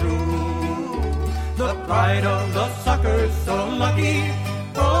Hoosierdom through. The pride of the suckers so lucky,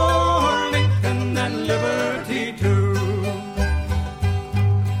 for Lincoln and liberty too.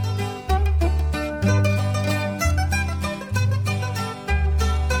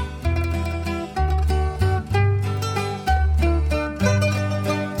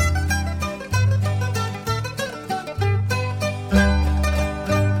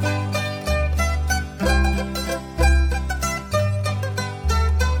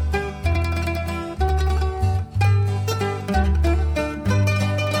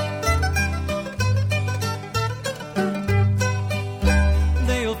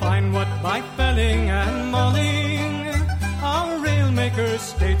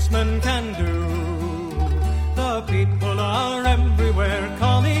 Statesmen can do. The people are everywhere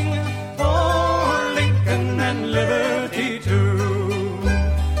calling for Lincoln and liberty too.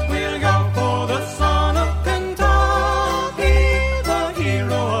 We'll go for the son of Kentucky, the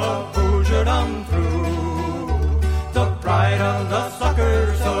hero of Hoosierdom through. The pride of the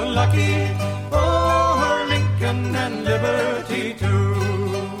suckers so lucky, for Lincoln and liberty too.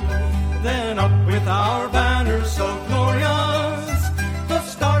 Then up with our